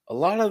a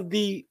lot of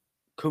the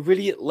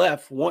COVIDiot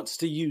left wants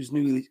to use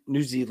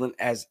New Zealand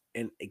as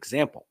an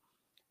example.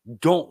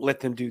 Don't let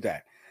them do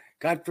that.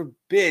 God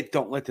forbid,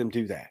 don't let them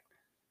do that.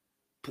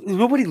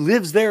 Nobody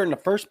lives there in the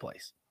first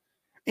place.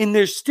 And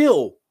there's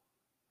still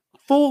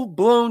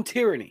full-blown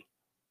tyranny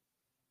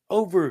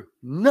over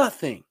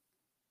nothing.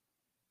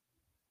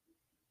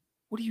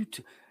 What are you...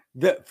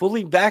 The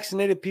fully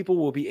vaccinated people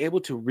will be able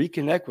to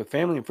reconnect with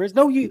family and friends.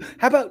 No,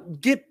 how about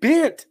get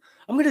bent?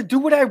 I'm going to do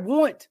what I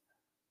want.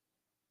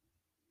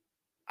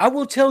 I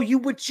will tell you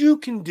what you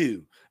can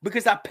do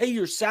because I pay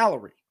your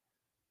salary.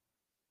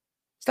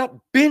 Stop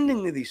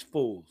bending to these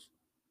fools.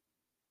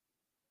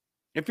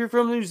 If you're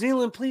from New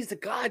Zealand, please to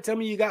God, tell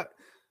me you got...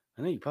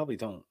 I know you probably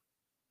don't.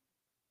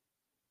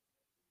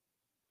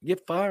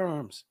 Get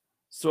firearms.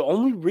 It's the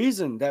only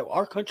reason that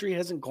our country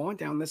hasn't gone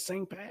down this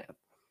same path.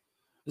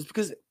 It's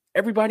because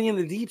everybody in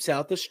the Deep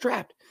South is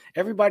strapped.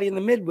 Everybody in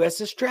the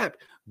Midwest is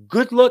strapped.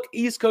 Good luck,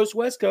 East Coast,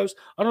 West Coast.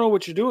 I don't know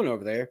what you're doing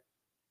over there.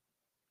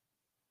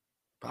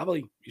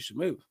 Probably you should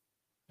move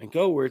and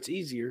go where it's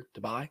easier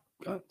to buy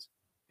guns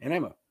and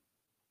ammo.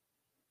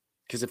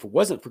 Because if it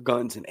wasn't for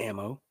guns and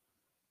ammo,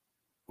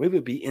 we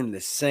would be in the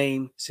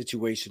same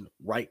situation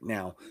right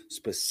now,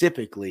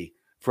 specifically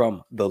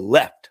from the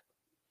left.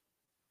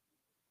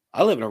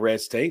 I live in a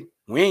red state.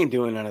 We ain't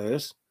doing none of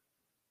this.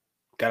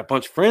 Got a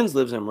bunch of friends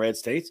lives in red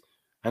states.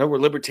 I know we're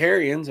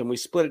libertarians and we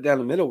split it down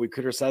the middle. We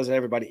criticize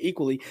everybody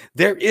equally.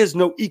 There is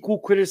no equal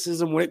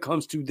criticism when it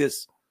comes to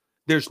this.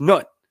 There's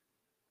none.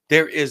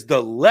 There is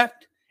the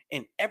left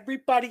and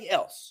everybody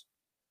else.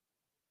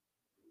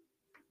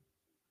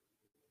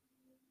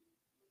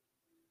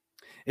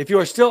 If you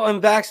are still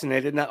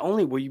unvaccinated, not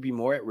only will you be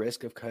more at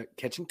risk of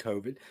catching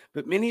COVID,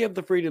 but many of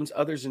the freedoms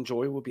others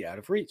enjoy will be out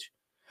of reach.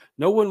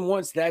 No one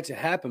wants that to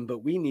happen,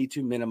 but we need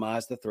to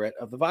minimize the threat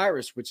of the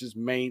virus, which is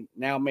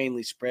now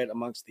mainly spread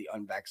amongst the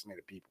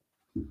unvaccinated people.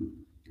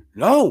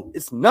 No,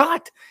 it's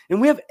not. And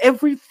we have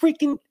every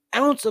freaking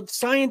ounce of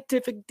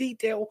scientific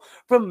detail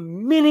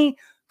from many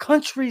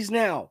countries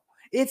now.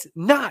 It's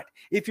not.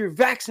 If you're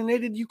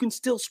vaccinated, you can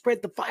still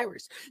spread the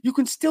virus. You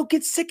can still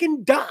get sick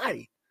and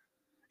die.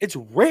 It's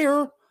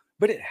rare,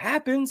 but it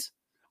happens.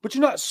 But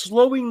you're not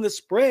slowing the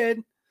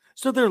spread.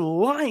 So they're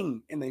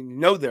lying, and they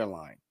know they're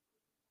lying.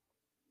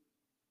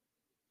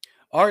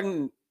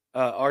 Ardern,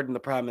 the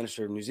Prime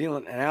Minister of New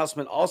Zealand,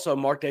 announcement also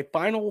marked a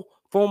final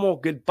formal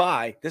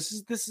goodbye. This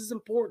is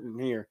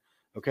important here,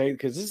 okay?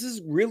 Because this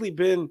has really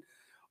been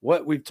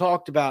what we've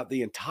talked about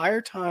the entire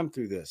time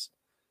through this.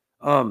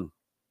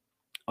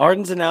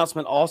 Ardern's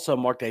announcement also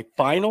marked a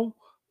final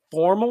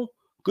formal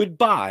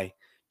goodbye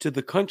to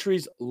the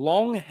country's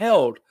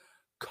long-held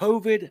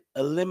COVID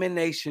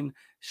elimination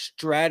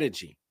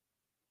strategy.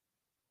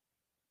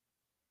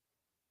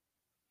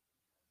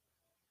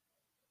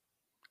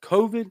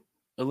 COVID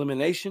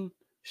elimination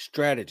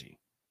strategy.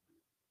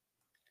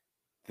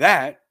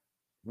 That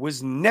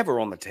was never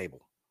on the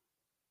table.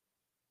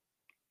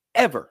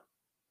 Ever.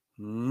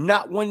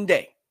 Not one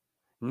day.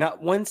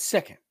 Not 1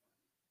 second.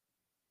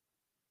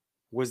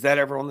 Was that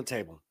ever on the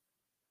table?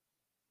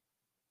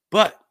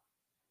 But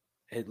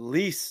at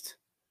least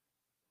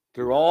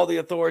through all the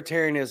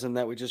authoritarianism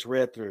that we just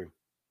read through,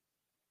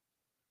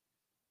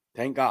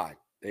 thank God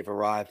they've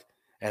arrived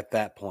at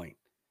that point.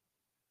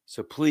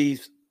 So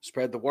please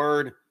spread the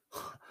word.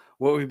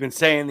 What we've been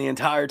saying the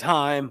entire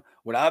time,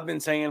 what I've been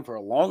saying for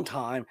a long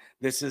time,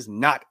 this is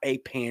not a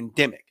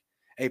pandemic.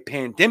 A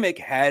pandemic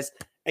has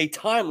a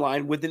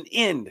timeline with an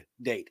end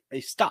date,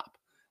 a stop.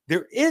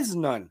 There is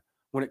none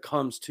when it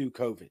comes to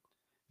COVID.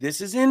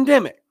 This is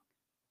endemic.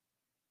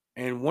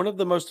 And one of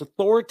the most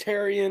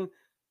authoritarian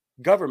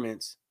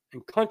governments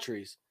and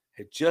countries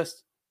had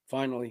just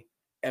finally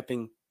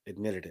effing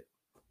admitted it.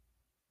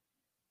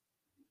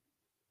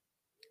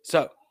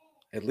 So,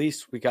 at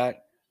least we got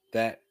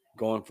that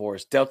going for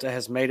us. Delta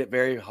has made it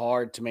very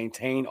hard to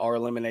maintain our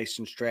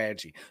elimination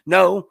strategy.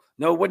 No,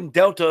 it wasn't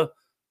Delta.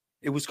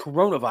 It was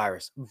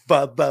coronavirus.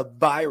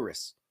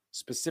 Virus,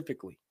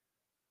 specifically.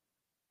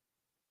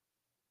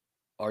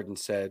 Arden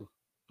said.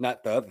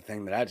 Not the other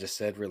thing that I just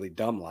said, really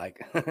dumb like.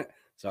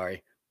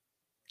 Sorry.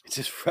 It's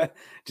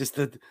just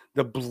the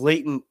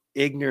blatant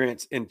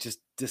ignorance and just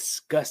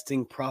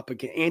disgusting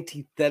propaganda,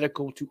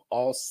 antithetical to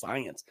all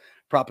science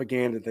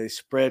propaganda they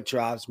spread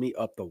drives me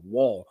up the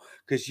wall,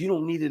 because you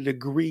don't need a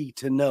degree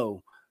to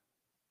know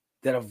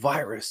that a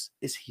virus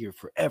is here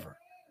forever.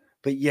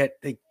 But yet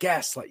they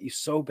gaslight you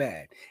so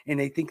bad, and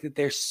they think that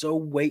they're so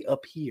way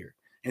up here,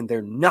 and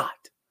they're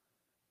not.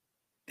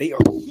 They are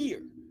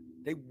here.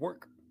 They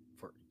work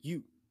for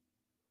you.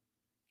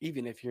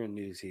 Even if you're in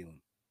New Zealand.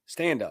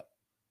 Stand up.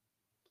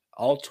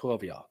 All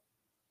 12 of y'all.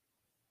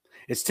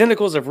 Its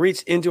tentacles have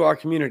reached into our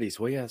communities.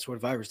 Well, yeah, that's what a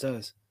virus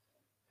does.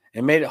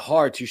 And made it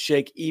hard to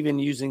shake even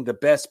using the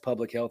best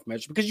public health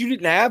measures, because you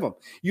didn't have them.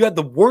 You had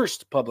the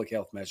worst public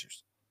health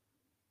measures.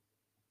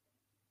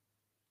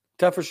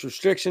 Toughest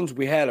restrictions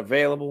we had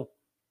available.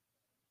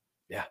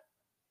 Yeah.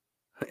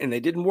 And they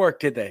didn't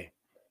work, did they?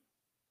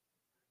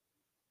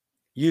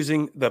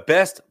 Using the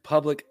best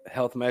public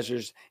health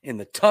measures in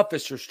the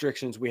toughest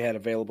restrictions we had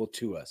available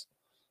to us.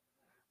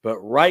 But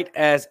right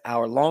as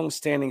our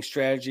long-standing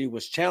strategy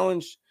was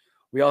challenged,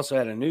 we also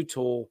had a new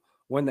tool,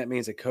 one that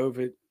means that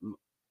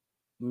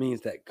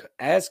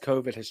as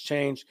COVID has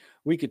changed,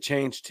 we could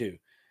change too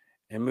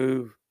and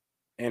move.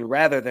 And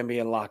rather than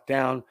being locked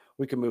down,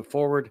 we can move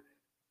forward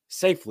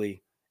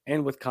safely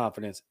and with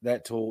confidence.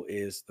 That tool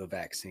is the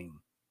vaccine.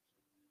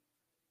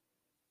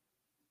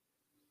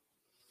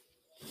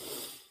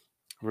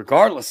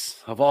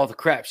 Regardless of all the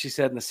crap she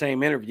said in the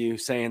same interview,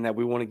 saying that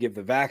we want to give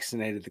the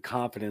vaccinated the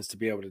confidence to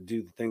be able to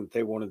do the thing that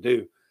they want to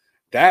do,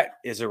 that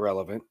is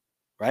irrelevant,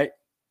 right?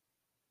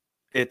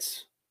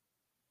 It's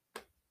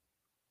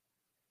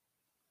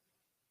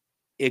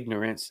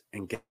ignorance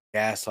and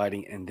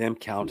gaslighting and them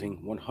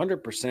counting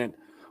 100%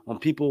 on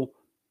people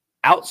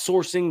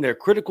outsourcing their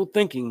critical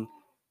thinking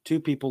to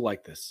people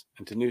like this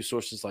and to news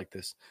sources like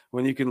this,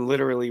 when you can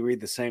literally read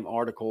the same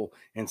article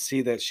and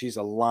see that she's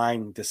a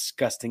lying,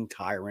 disgusting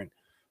tyrant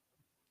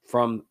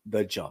from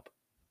the jump.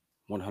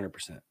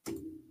 100%.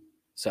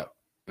 So,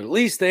 but at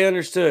least they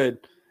understood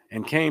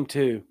and came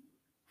to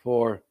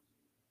for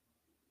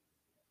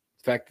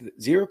the fact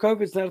that zero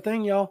COVID is not a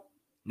thing, y'all.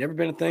 Never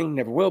been a thing,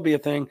 never will be a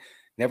thing,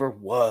 never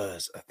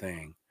was a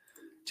thing.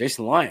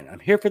 Jason Lyon, I'm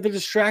here for the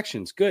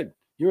distractions. Good.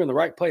 You're in the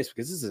right place,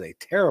 because this is a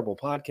terrible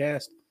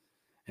podcast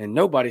and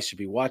nobody should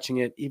be watching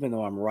it, even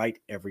though I'm right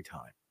every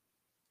time,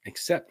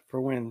 except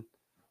for when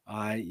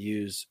I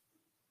use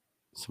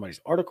somebody's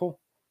article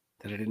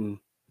that I didn't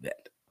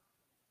vet.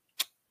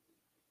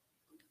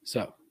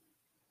 So,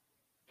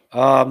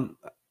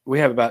 we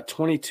have about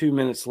 22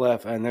 minutes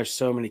left, and there's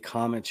so many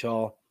comments,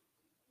 y'all.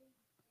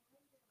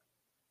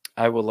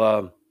 I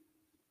will,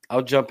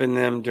 I'll jump in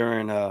them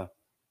during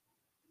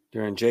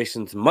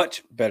Jason's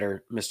much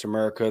better Mr.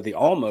 America, the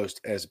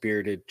almost as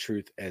bearded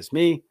truth as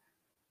me,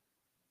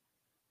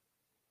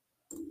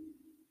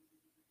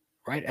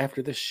 right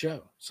after this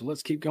show. So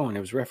let's keep going.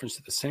 It was reference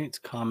to the Saints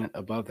comment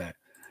above that.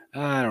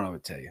 I don't know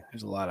what to tell you.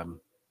 There's a lot of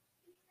them.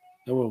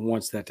 No one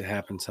wants that to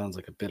happen. Sounds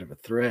like a bit of a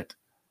threat.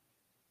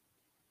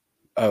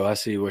 Oh, I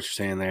see what you're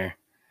saying there.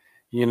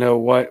 You know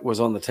what was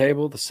on the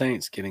table? The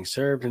Saints getting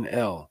served an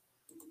L.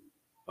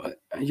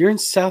 You're in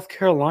South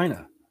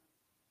Carolina.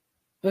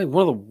 Like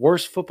one of the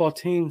worst football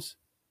teams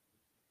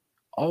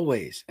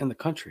always in the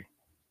country.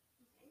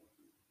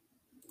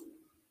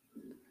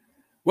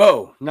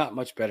 Whoa, not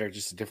much better,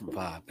 just a different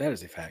vibe. That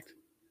is a fact.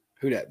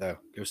 Who dat, though?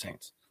 Go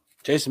Saints.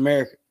 Jason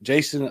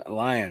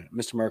Lyon,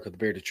 Mr. America, the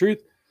Bearded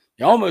Truth.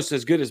 You're almost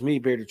as good as me,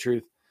 Bearded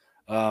Truth.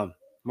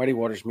 Muddy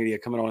Waters Media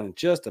coming on in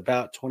just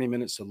about 20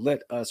 minutes, so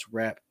let us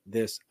wrap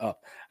this up.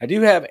 I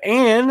do have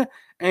an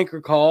anchor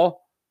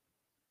call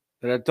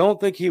that I don't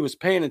think he was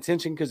paying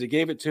attention, because he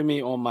gave it to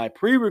me on my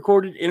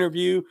pre-recorded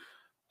interview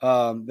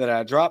that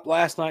I dropped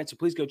last night. So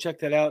please go check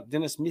that out.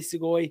 Dennis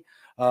Misigoy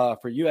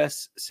for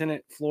U.S.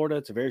 Senate, Florida.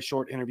 It's a very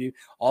short interview.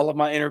 All of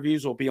my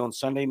interviews will be on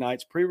Sunday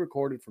nights,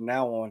 pre-recorded from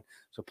now on.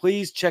 So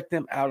please check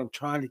them out. I'm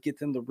trying to get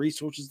them the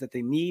resources that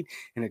they need,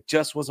 and it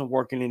just wasn't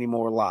working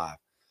anymore live.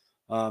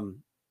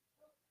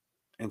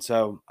 And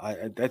so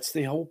that's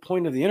the whole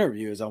point of the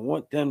interview, is I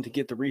want them to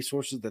get the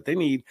resources that they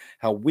need,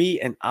 how we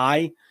and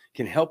I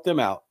can help them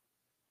out.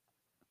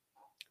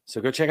 So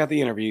go check out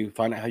the interview,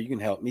 find out how you can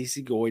help,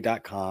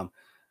 misigoy.com.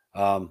 I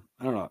don't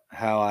know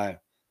how I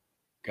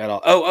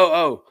got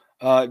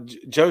all.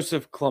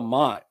 Joseph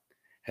Clement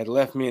had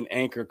left me an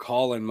anchor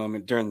call-in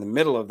moment during the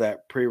middle of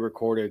that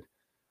pre-recorded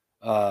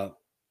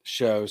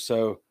show.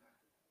 So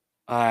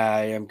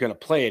I am going to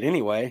play it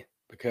anyway,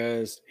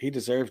 because he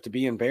deserves to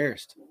be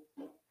embarrassed.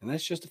 And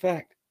that's just a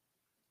fact.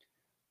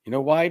 You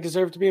know why he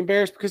deserves to be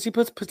embarrassed? Because he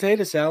puts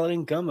potato salad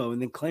in gumbo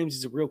and then claims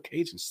he's a real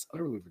Cajun. It's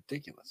utterly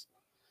ridiculous.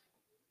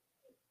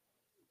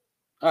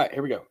 All right,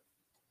 here we go.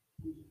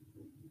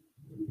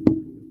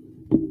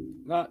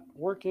 Not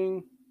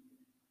working.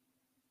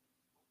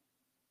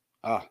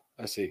 I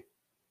see.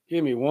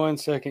 Give me 1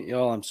 second,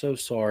 y'all. I'm so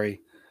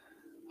sorry.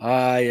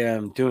 I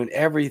am doing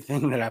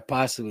everything that I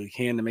possibly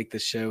can to make the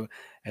show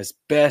as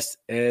best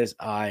as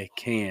I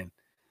can,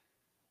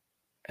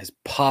 as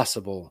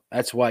possible.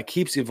 That's why it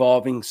keeps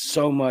evolving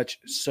so much,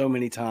 so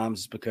many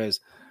times, because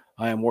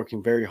I am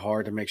working very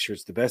hard to make sure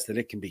it's the best that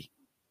it can be.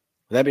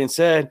 With that being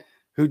said,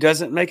 who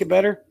doesn't make it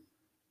better?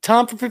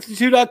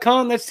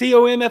 TomFor52.com. That's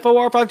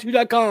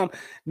TOMFOR52.com.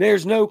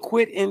 There's no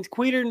quit in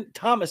Queter.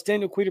 Thomas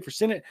Daniel Queter for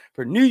Senate,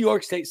 for New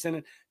York State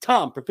Senate.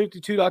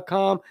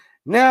 TomFor52.com.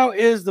 Now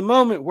is the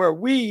moment where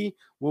we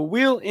will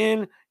wheel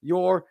in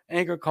your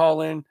anchor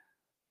call in,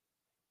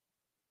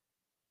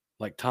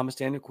 like Thomas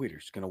Daniel Queter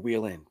is going to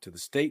wheel in to the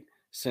State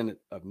Senate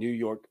of New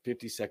York,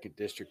 52nd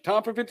District.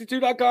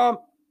 TomFor52.com.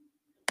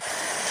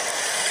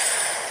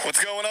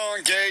 What's going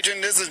on,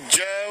 Cajun? This is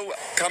Joe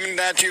coming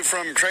at you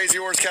from Crazy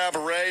Horse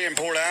Cabaret in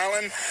Port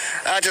Allen.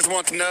 I just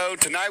want to know,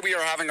 tonight we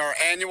are having our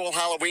annual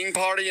Halloween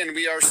party, and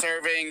we are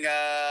serving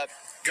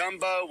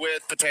gumbo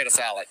with potato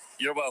salad.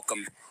 You're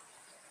welcome.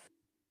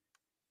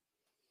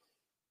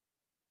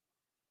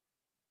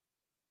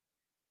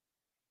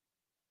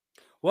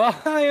 Well,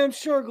 I am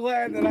sure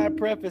glad that I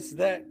prefaced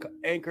that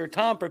anchor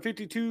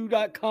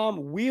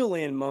TomFor52.com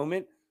wheel-in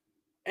moment,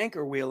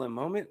 anchor wheel-in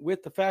moment,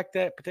 with the fact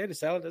that potato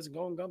salad doesn't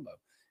go in gumbo.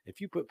 If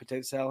you put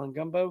potato salad in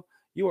gumbo,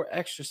 you are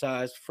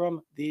exercised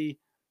from the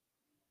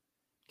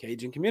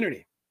Cajun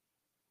community.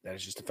 That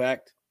is just a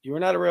fact. You are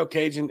not a real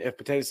Cajun if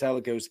potato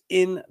salad goes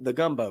in the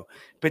gumbo.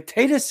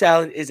 Potato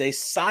salad is a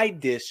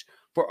side dish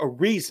for a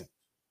reason.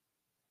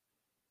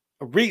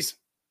 A reason.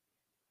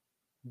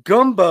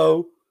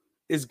 Gumbo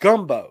is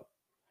gumbo.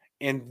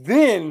 And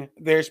then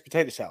there's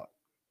potato salad.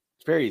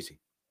 It's very easy.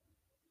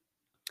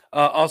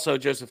 Also,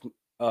 Joseph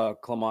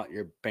Clement,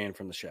 you're banned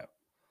from the show.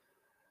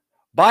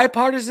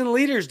 Bipartisan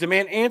leaders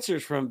demand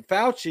answers from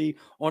Fouchie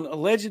on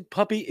alleged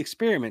puppy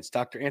experiments.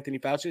 Dr. Anthony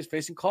Fauci is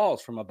facing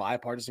calls from a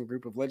bipartisan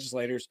group of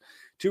legislators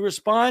to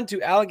respond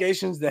to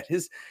allegations that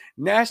his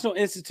National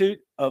Institute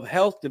of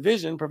Health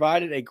division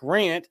provided a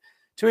grant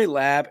to a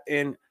lab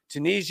in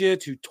Tunisia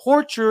to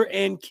torture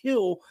and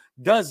kill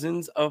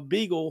dozens of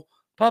beagle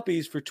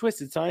puppies for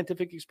twisted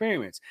scientific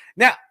experiments.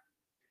 Now,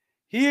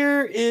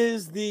 here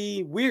is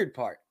the weird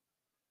part.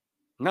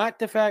 Not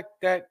the fact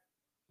that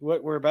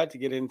what we're about to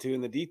get into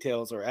and the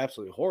details are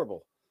absolutely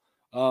horrible.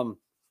 Fauci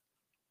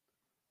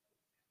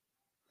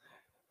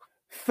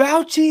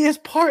is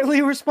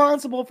partly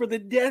responsible for the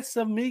deaths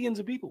of millions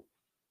of people.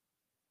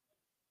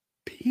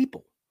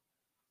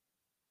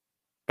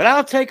 But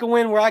I'll take a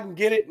win where I can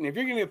get it. And if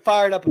you're going to get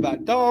fired up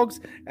about dogs,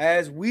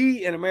 as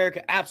we in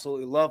America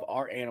absolutely love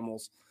our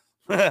animals,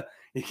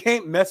 you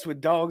can't mess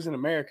with dogs in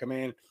America,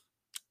 man.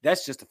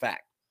 That's just a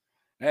fact.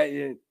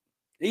 You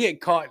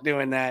get caught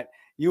doing that,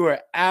 you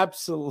are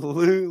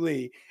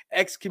absolutely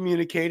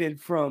excommunicated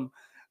from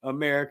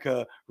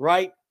America.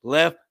 Right,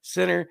 left,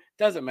 center,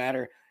 doesn't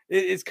matter.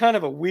 It's kind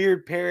of a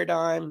weird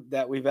paradigm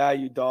that we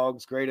value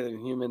dogs greater than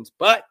humans,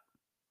 but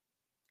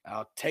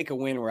I'll take a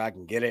win where I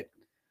can get it.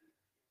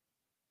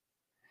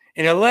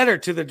 In a letter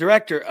to the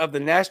director of the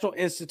National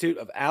Institute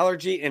of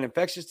Allergy and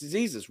Infectious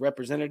Diseases,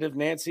 Representative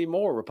Nancy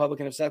Moore,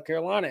 Republican of South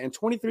Carolina, and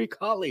 23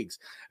 colleagues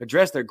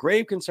addressed their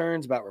grave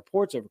concerns about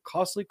reports of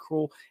costly,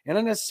 cruel, and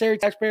unnecessary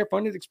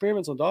taxpayer-funded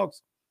experiments on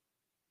dogs.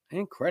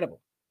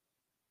 Incredible.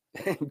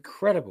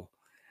 Incredible.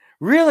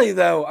 Really,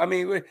 though, I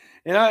mean,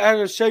 and I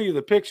will show you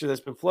the picture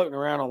that's been floating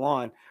around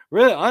online.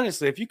 Really,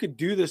 honestly, if you could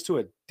do this to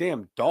a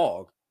damn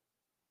dog,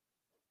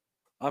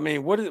 I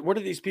mean, what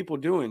are these people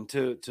doing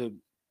to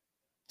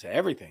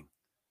everything?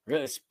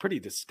 Really, it's pretty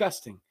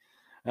disgusting.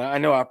 I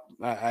know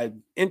I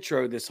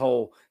introed this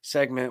whole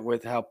segment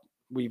with how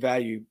we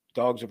value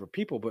dogs over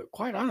people, but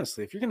quite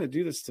honestly, if you're going to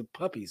do this to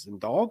puppies and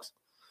dogs,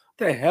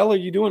 what the hell are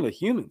you doing to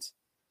humans?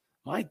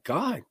 My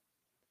God,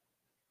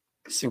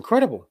 it's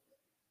incredible.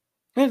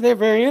 They're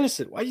very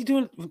innocent. Why are you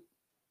doing it?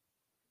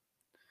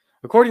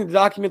 According to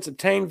documents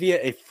obtained via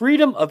a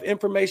Freedom of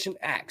Information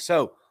Act.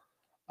 So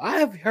I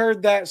have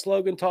heard that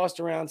slogan tossed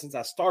around since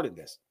I started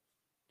this.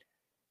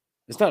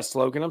 It's not a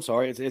slogan, I'm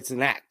sorry. It's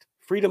an act.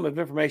 Freedom of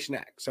Information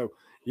Act. So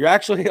you're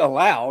actually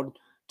allowed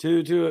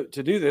to do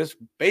this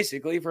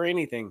basically for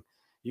anything.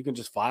 You can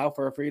just file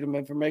for a Freedom of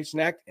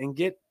Information Act and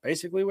get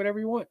basically whatever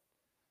you want.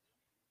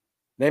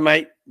 They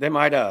might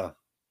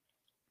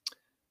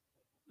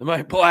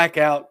black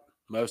out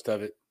most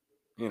of it,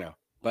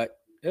 but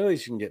at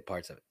least you can get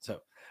parts of it. So,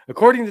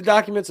 according to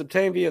documents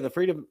obtained via the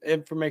Freedom of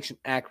Information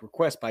Act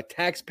request by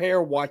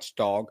taxpayer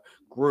watchdog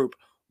group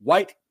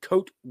White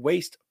Coat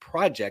Waste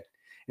Project,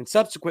 and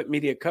subsequent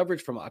media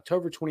coverage from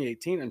October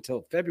 2018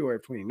 until February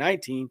of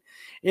 2019,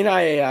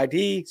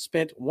 NIAID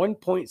spent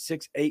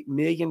 $1.68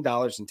 million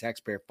in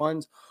taxpayer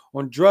funds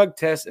on drug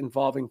tests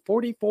involving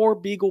 44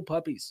 beagle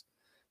puppies.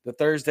 The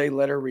Thursday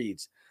letter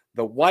reads,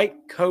 the White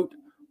Coat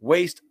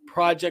Waste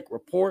Project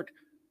report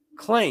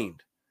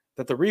claimed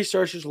that the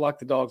researchers locked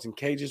the dogs in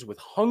cages with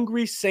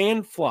hungry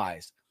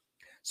sandflies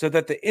so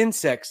that the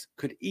insects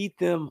could eat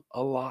them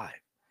alive.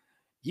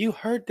 You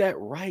heard that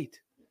right.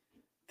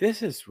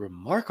 This is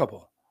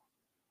remarkable.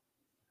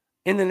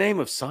 in the name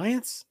of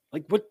science?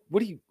 Like,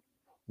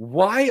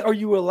 why are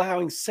you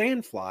allowing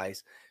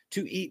sandflies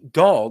to eat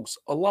dogs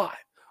alive?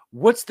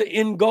 What's the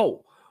end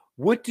goal?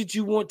 What did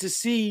you want to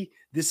see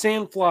the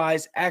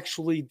sandflies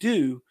actually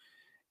do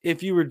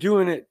if you were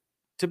doing it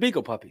to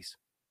beagle puppies?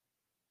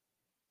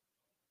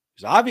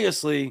 There's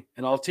obviously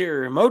an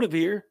ulterior motive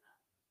here.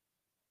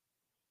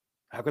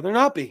 How could there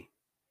not be?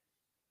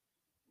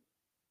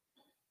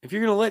 If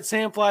you're going to let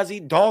sandflies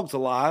eat dogs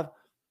alive,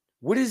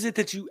 what is it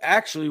that you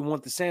actually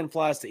want the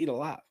sandflies to eat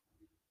alive?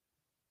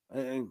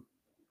 I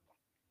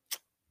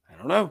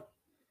don't know.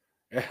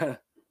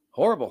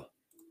 Horrible.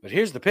 But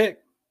here's the pick.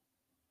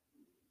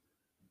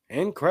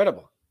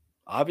 Incredible.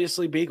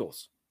 Obviously,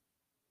 beagles.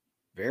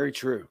 Very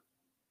true.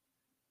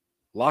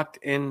 Locked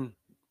in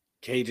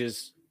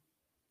cages,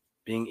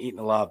 being eaten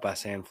alive by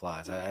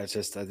sandflies.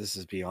 This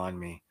is beyond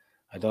me.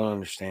 I don't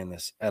understand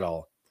this at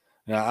all.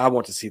 Now, I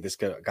want to see this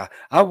guy.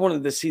 I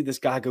wanted to see this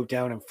guy go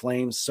down in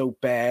flames so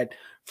bad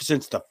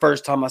since the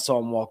first time I saw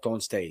him walk on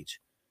stage.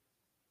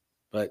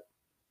 But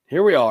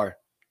here we are.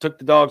 Took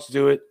the dogs to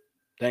do it.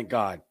 Thank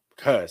God.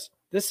 Because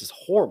this is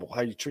horrible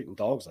how you're treating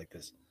dogs like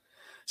this.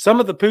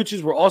 Some of the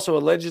pooches were also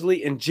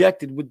allegedly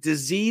injected with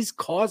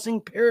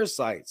disease-causing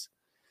parasites.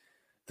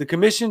 The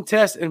commission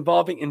test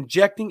involving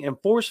injecting and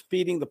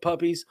force-feeding the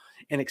puppies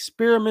an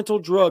experimental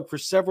drug for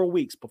several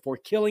weeks before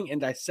killing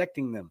and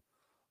dissecting them,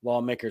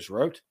 lawmakers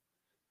wrote.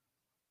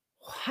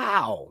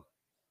 How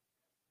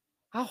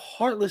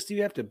heartless do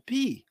you have to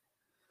be?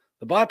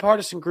 The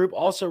bipartisan group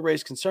also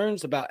raised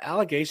concerns about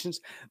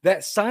allegations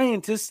that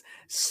scientists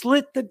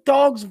slit the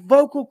dog's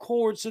vocal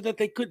cords so that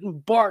they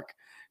couldn't bark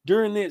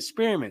during the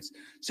experiments.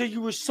 So you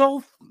were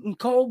so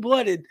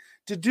cold-blooded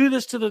to do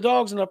this to the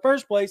dogs in the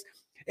first place,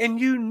 and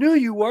you knew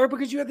you were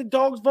because you had the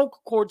dog's vocal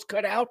cords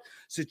cut out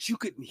so that you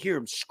couldn't hear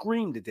him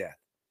scream to death.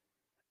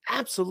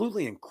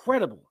 Absolutely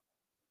incredible.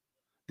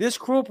 This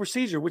cruel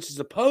procedure, which is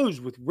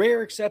opposed with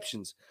rare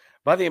exceptions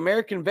by the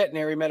American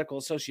Veterinary Medical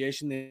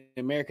Association, the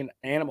American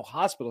Animal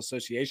Hospital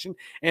Association,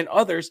 and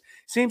others,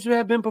 seems to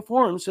have been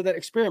performed so that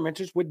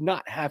experimenters would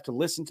not have to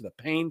listen to the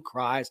pain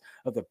cries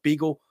of the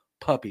beagle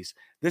puppies.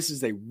 This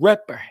is a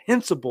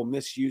reprehensible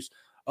misuse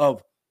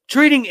of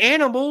treating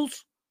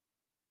animals.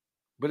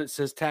 But it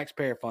says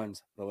taxpayer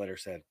funds, the letter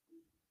said.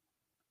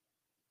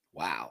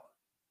 Wow.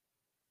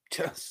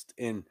 Just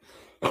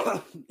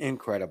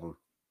incredible.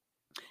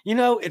 You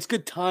know, it's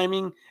good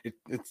timing.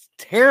 It's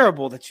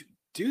terrible that you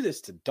do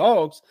this to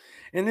dogs.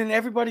 And then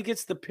everybody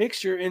gets the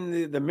picture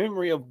in the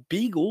memory of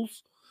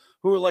beagles,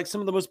 who are like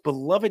some of the most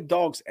beloved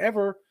dogs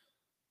ever,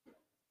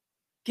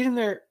 getting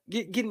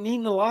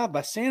eaten alive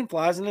by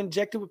sandflies and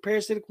injected with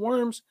parasitic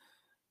worms.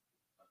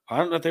 I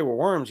don't know if they were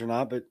worms or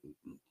not, but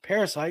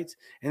parasites,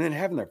 and then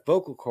having their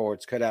vocal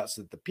cords cut out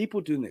so that the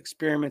people doing the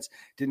experiments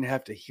didn't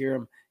have to hear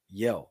them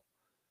yell.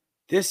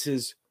 This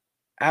is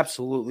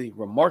absolutely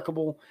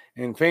remarkable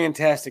and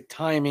fantastic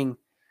timing,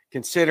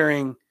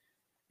 considering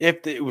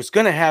if it was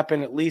going to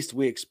happen, at least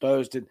we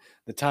exposed it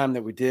the time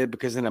that we did,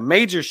 because in a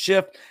major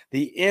shift,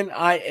 the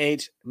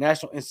NIH,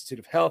 National Institute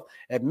of Health,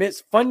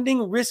 admits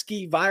funding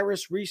risky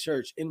virus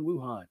research in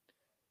Wuhan.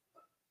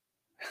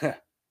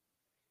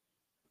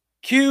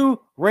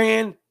 Q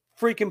ran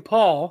freaking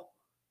Paul.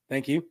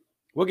 Thank you.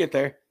 We'll get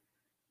there.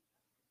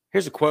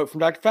 Here's a quote from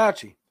Dr.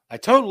 Fauci. I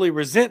totally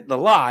resent the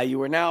lie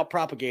you are now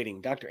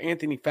propagating. Dr.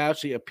 Anthony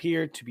Fauci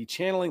appeared to be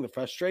channeling the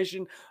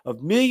frustration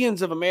of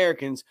millions of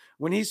Americans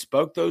when he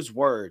spoke those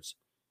words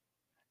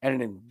at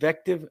an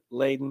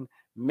invective-laden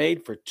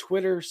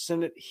made-for-Twitter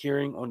Senate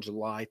hearing on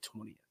July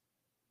 20th.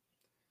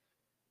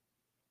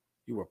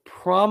 You are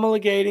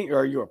propagating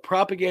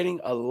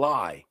a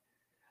lie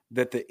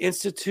that the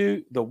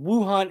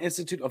Wuhan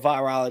Institute of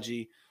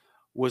Virology,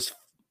 was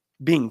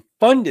being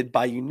funded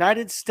by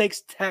United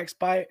States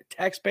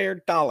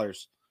taxpayer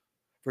dollars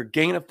for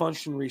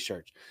gain-of-function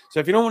research. So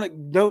if you don't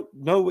want to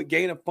know what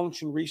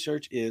gain-of-function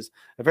research is,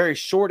 a very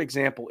short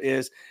example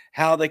is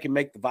how they can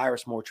make the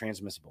virus more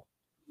transmissible.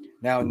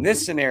 Now, in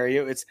this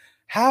scenario, it's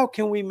how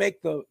can we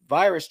make the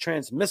virus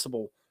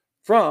transmissible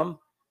from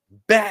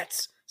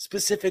bats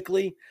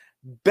specifically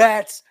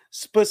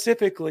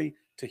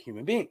to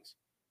human beings.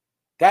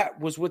 That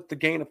was what the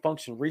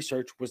gain-of-function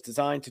research was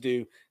designed to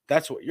do.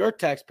 That's what your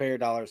taxpayer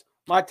dollars,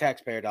 my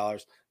taxpayer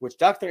dollars, which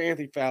Dr.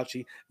 Anthony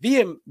Fauci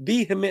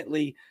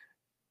vehemently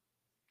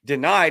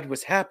denied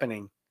was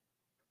happening.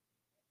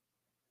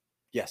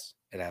 Yes,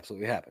 it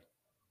absolutely happened.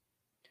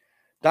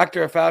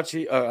 Dr.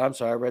 Fauci, I'm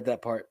sorry, I read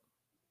that part.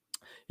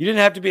 You didn't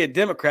have to be a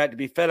Democrat to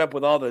be fed up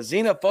with all the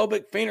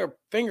xenophobic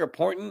finger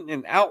pointing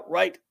and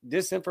outright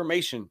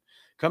disinformation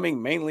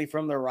coming mainly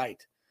from the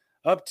right,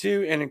 up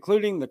to and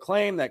including the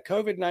claim that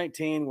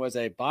COVID-19 was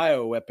a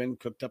bioweapon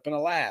cooked up in a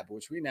lab,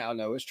 which we now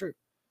know is true.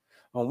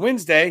 On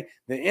Wednesday,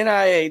 the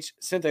NIH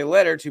sent a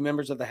letter to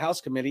members of the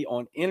House Committee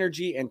on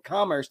Energy and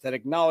Commerce that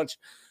acknowledged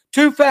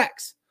two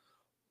facts.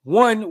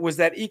 One was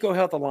that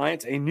EcoHealth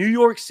Alliance, a New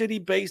York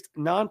City-based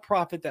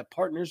nonprofit that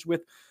partners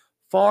with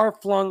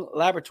far-flung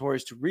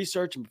laboratories to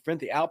research and prevent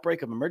the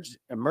outbreak of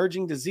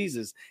emerging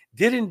diseases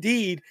did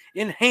indeed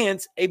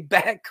enhance a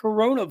bat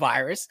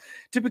coronavirus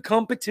to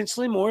become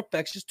potentially more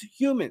infectious to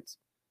humans,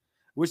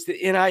 which the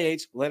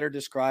NIH later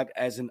described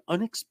as an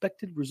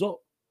unexpected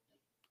result.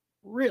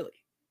 Really?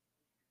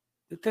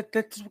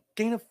 That's what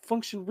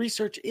gain-of-function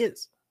research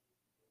is.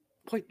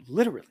 Quite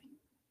literally.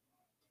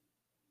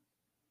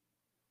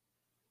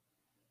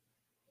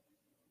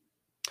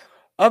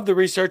 Of the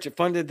research it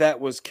funded that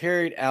was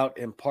carried out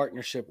in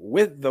partnership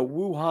with the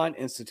Wuhan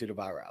Institute of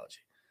Virology.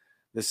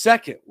 The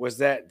second was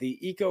that the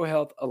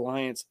EcoHealth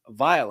Alliance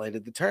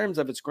violated the terms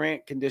of its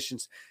grant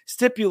conditions,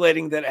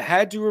 stipulating that it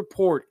had to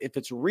report if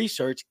its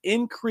research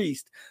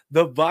increased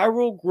the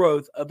viral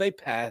growth of a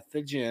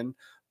pathogen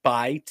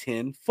by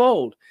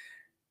 10-fold.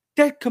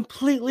 That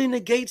completely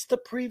negates the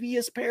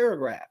previous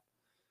paragraph.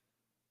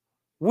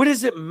 What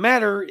does it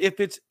matter if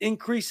it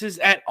increases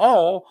at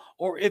all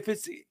or if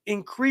it's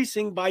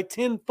increasing by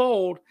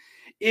 10-fold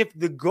if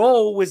the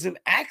goal was an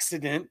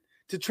accident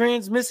to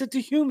transmit it to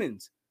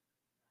humans?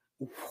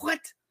 What?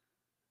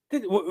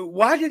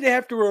 Why did they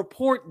have to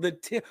report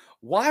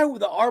why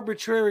the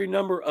arbitrary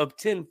number of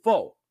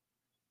 10-fold?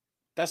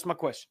 That's my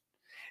question.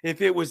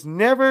 If it was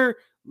never,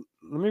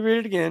 let me read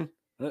it again,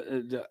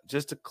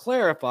 just to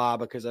clarify,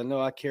 because I know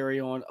I carry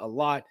on a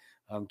lot.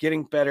 I'm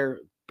getting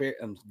better.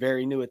 I'm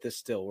very new at this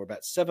still. We're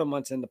about 7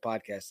 months into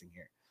podcasting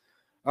here.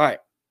 All right.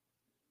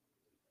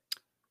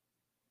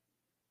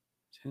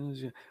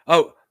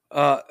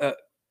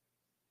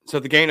 So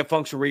the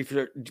gain-of-function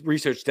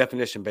research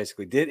definition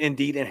basically did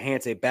indeed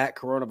enhance a bat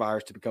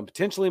coronavirus to become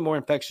potentially more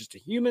infectious to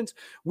humans,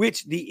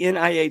 which the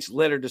NIH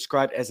later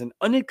described as an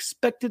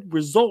unexpected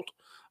result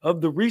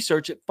of the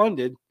research it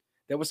funded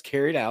that was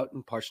carried out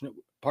in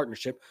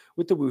partnership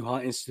with the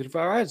Wuhan Institute of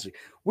Virology.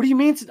 What do you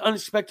mean it's an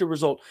unexpected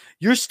result?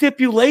 Your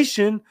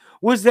stipulation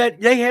was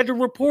that they had to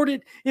report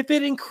it if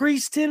it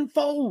increased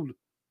 10-fold.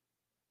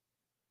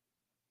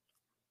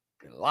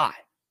 They lie.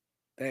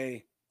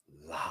 They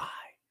lie.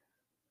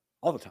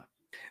 All the time.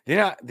 The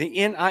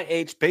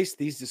NIH based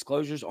these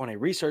disclosures on a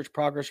research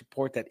progress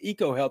report that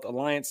EcoHealth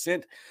Alliance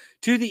sent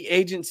to the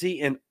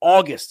agency in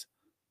August,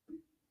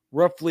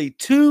 roughly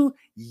 2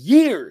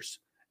 years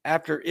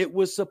after it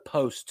was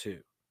supposed to.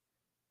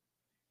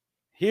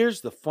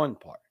 Here's the fun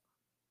part.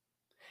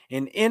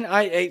 An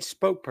NIH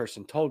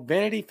spokesperson told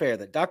Vanity Fair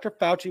that Dr.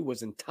 Fouchie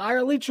was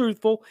entirely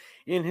truthful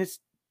in his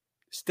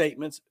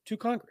statements to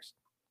Congress,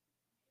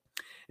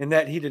 and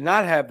that he did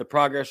not have the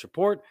progress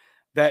report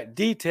that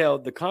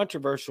detailed the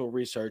controversial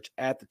research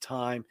at the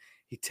time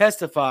he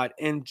testified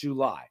in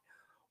July.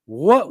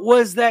 What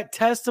was that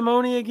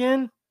testimony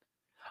again?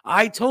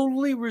 I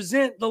totally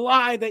resent the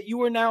lie that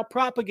you are now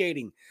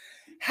propagating.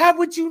 How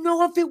would you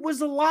know if it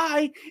was a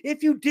lie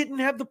if you didn't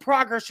have the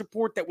progress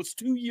report that was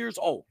 2 years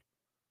old?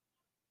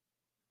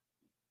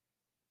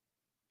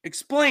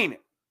 Explain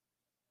it.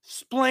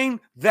 Explain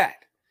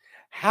that.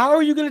 How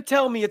are you going to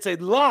tell me it's a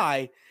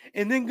lie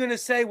and then going to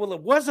say, well,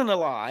 it wasn't a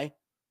lie?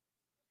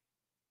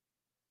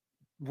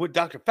 What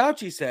Dr.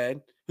 Fauci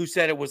said, who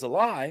said it was a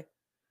lie,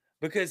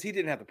 because he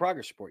didn't have the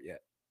progress report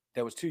yet.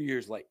 That was 2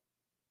 years late.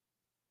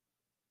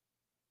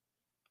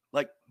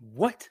 Like,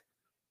 what?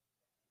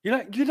 You're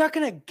not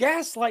going to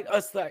gaslight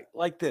us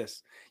like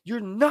this. You're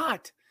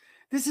not.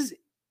 This is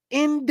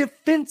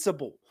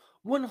indefensible.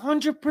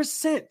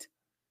 100%.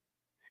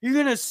 You're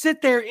going to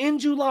sit there in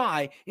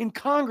July in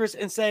Congress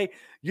and say,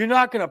 you're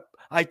not going to,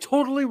 I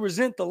totally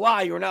resent the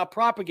lie you're now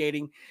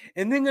propagating,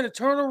 and then going to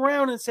turn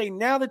around and say,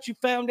 now that you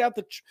found out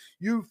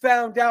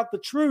the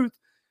truth,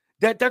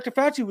 that Dr.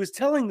 Fauci was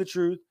telling the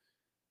truth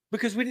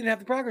because we didn't have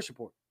the progress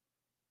report.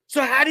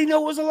 So how do you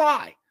know it was a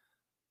lie?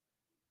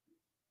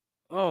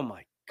 Oh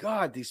my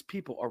God, these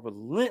people are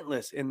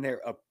relentless in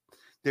their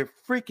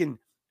freaking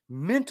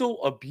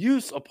mental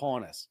abuse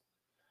upon us.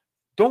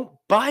 Don't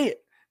buy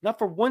it. Not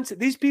for one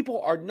second. These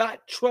people are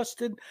not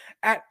trusted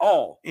at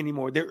all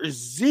anymore. There is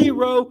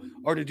zero,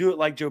 or to do it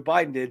like Joe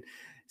Biden did,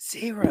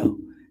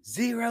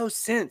 zero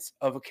sense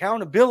of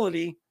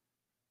accountability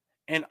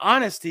and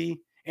honesty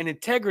and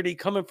integrity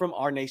coming from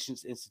our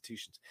nation's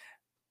institutions.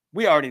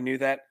 We already knew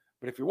that,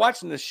 but if you're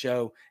watching this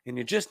show and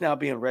you're just now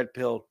being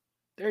red-pilled,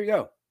 there you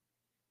go.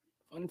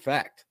 Fun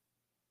fact.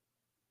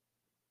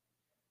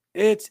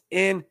 It's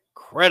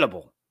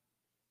incredible.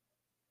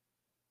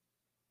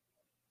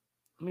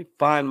 Let me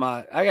find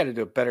I got to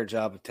do a better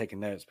job of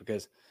taking notes,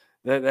 because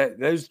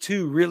those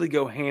two really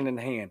go hand in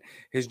hand.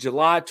 His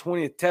July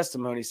 20th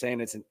testimony saying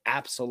it's an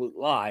absolute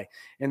lie,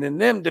 and then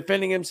them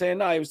defending him saying,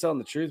 no, he was telling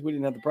the truth. We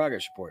didn't have the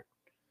progress report.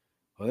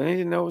 Well, then he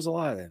didn't know it was a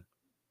lie then.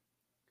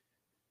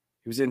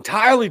 He was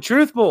entirely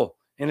truthful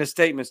in his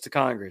statements to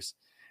Congress,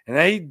 and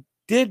that he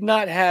did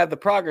not have the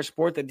progress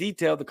report that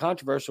detailed the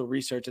controversial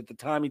research at the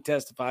time he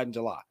testified in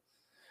July.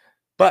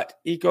 But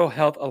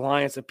EcoHealth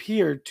Alliance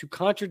appeared to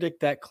contradict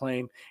that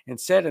claim and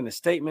said in a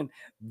statement,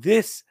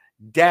 these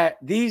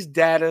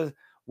data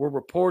were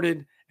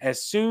reported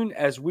as soon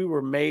as we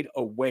were made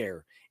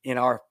aware in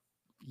our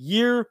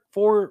Year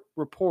 4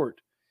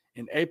 report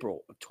in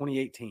April of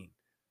 2018.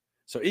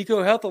 So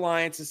EcoHealth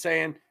Alliance is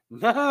saying,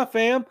 Nah,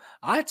 fam.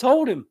 I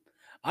told him.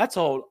 I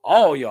told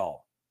all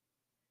y'all.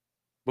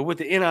 But what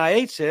the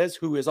NIH says,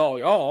 who is all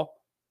y'all,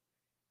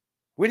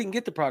 we didn't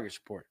get the progress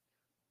report.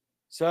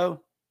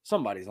 So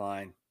somebody's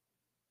lying.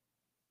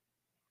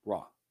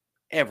 Wrong.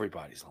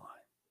 Everybody's lying.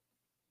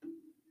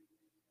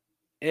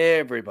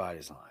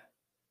 Everybody's lying.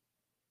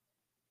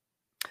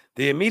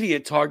 The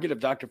immediate target of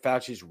Dr.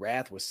 Fauci's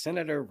wrath was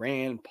Senator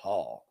Rand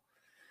Paul,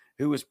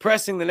 who was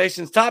pressing the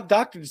nation's top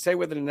doctor to say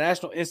whether the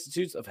National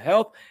Institutes of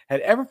Health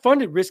had ever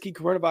funded risky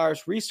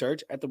coronavirus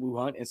research at the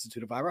Wuhan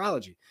Institute of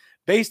Virology.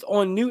 Based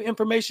on new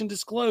information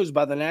disclosed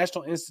by the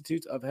National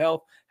Institutes of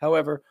Health,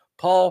 however,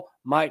 Paul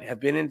might have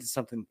been into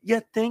something.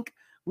 You think?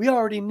 We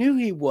already knew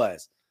he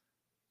was.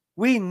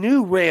 We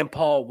knew Rand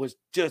Paul was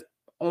just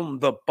on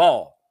the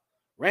ball.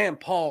 Rand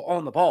Paul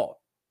on the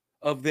ball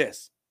of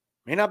this.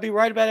 May not be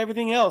right about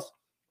everything else.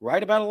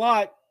 Right about a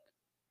lot.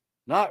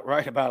 Not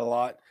right about a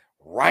lot.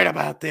 Right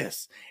about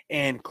this.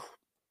 And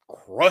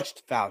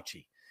crushed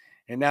Fauci.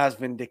 And now is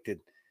vindicted.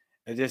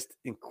 Just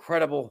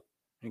incredible,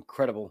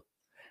 incredible.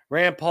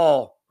 Rand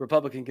Paul,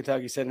 Republican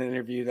Kentucky, said in an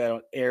interview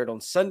that aired on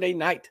Sunday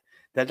night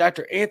that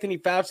Dr. Anthony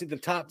Fauci, the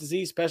top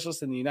disease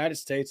specialist in the United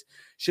States,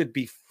 should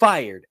be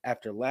fired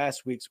after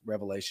last week's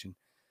revelation.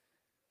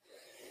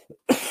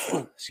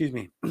 Excuse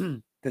me.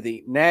 That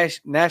the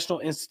National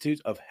Institute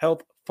of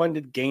Health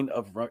funded gain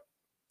of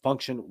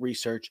function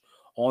research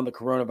on the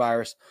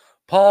coronavirus.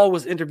 Paul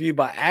was interviewed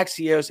by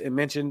Axios and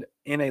mentioned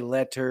he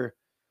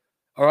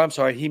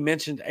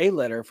mentioned a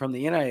letter from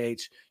the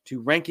NIH to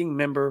ranking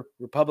member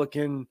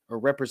Republican or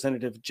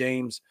Representative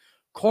James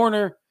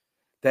Corner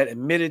that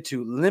admitted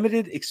to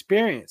limited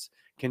experience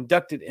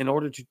conducted in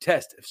order to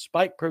test if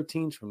spike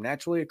proteins from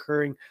naturally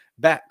occurring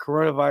bat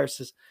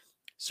coronaviruses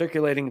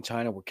circulating in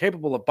China were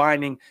capable of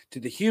binding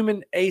to the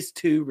human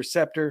ACE2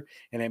 receptor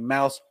in a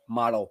mouse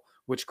model,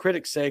 which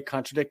critics say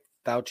contradict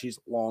Fauci's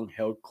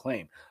long-held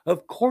claim.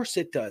 Of course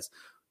it does.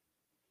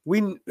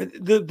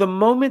 The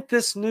moment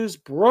this news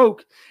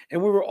broke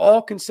and we were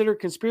all considered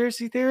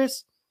conspiracy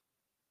theorists,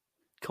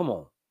 come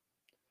on.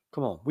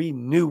 We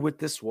knew what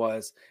this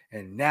was,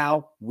 and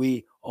now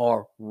we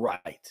are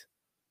right.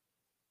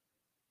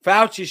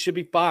 Fauci should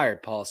be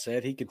fired, Paul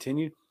said. He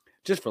continued,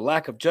 just for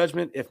lack of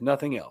judgment, if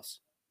nothing else.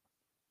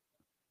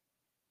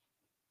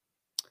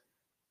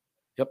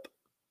 Yep.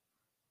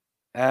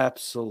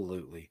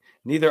 Absolutely.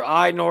 Neither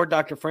I nor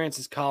Dr.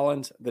 Francis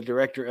Collins, the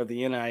director of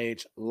the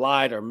NIH,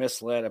 lied or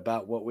misled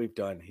about what we've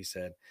done, he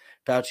said.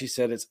 Fauci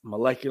said it's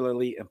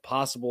molecularly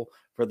impossible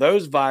for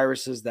those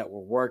viruses that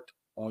were worked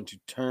on to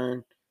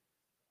turn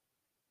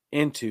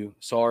into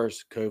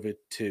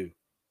SARS-CoV-2.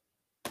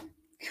 Come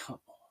on,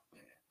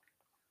 man.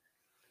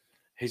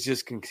 He's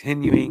just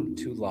continuing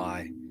to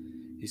lie.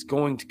 He's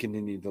going to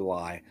continue to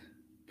lie,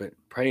 but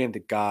praying to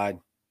God,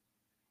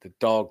 the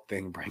dog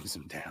thing brings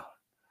him down.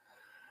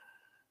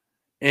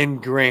 In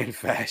grand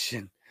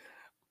fashion.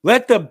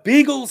 Let the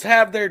Beagles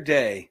have their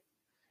day,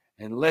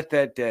 and let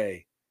that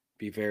day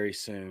be very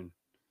soon.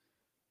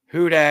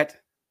 Who dat?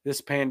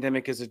 This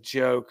pandemic is a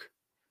joke.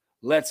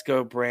 Let's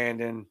go,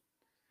 Brandon.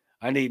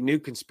 I need new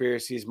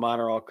conspiracies. Mine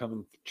are all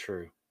coming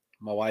true.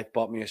 My wife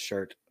bought me a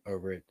shirt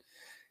over it.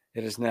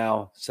 It is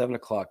now 7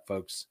 o'clock,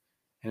 folks,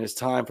 and it's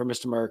time for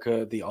Mr.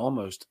 America, the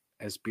almost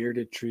as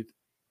bearded truth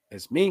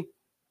as me,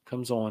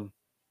 comes on.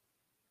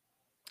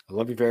 I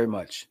love you very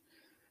much.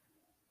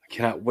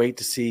 Cannot wait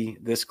to see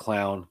this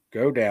clown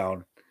go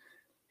down.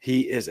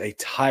 He is a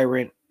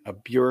tyrant, a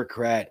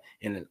bureaucrat,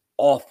 and an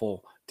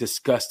awful,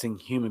 disgusting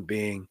human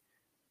being.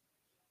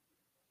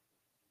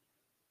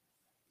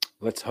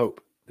 Let's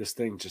hope this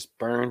thing just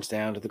burns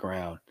down to the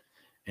ground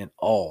in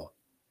all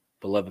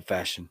beloved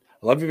fashion.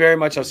 I love you very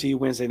much. I'll see you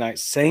Wednesday night.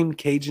 Same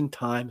Cajun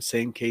time,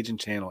 same Cajun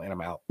channel, and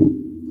I'm out.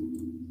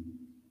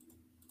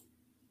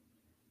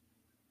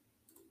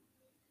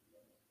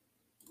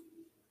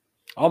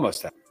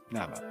 Almost out.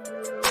 Now I'm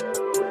out.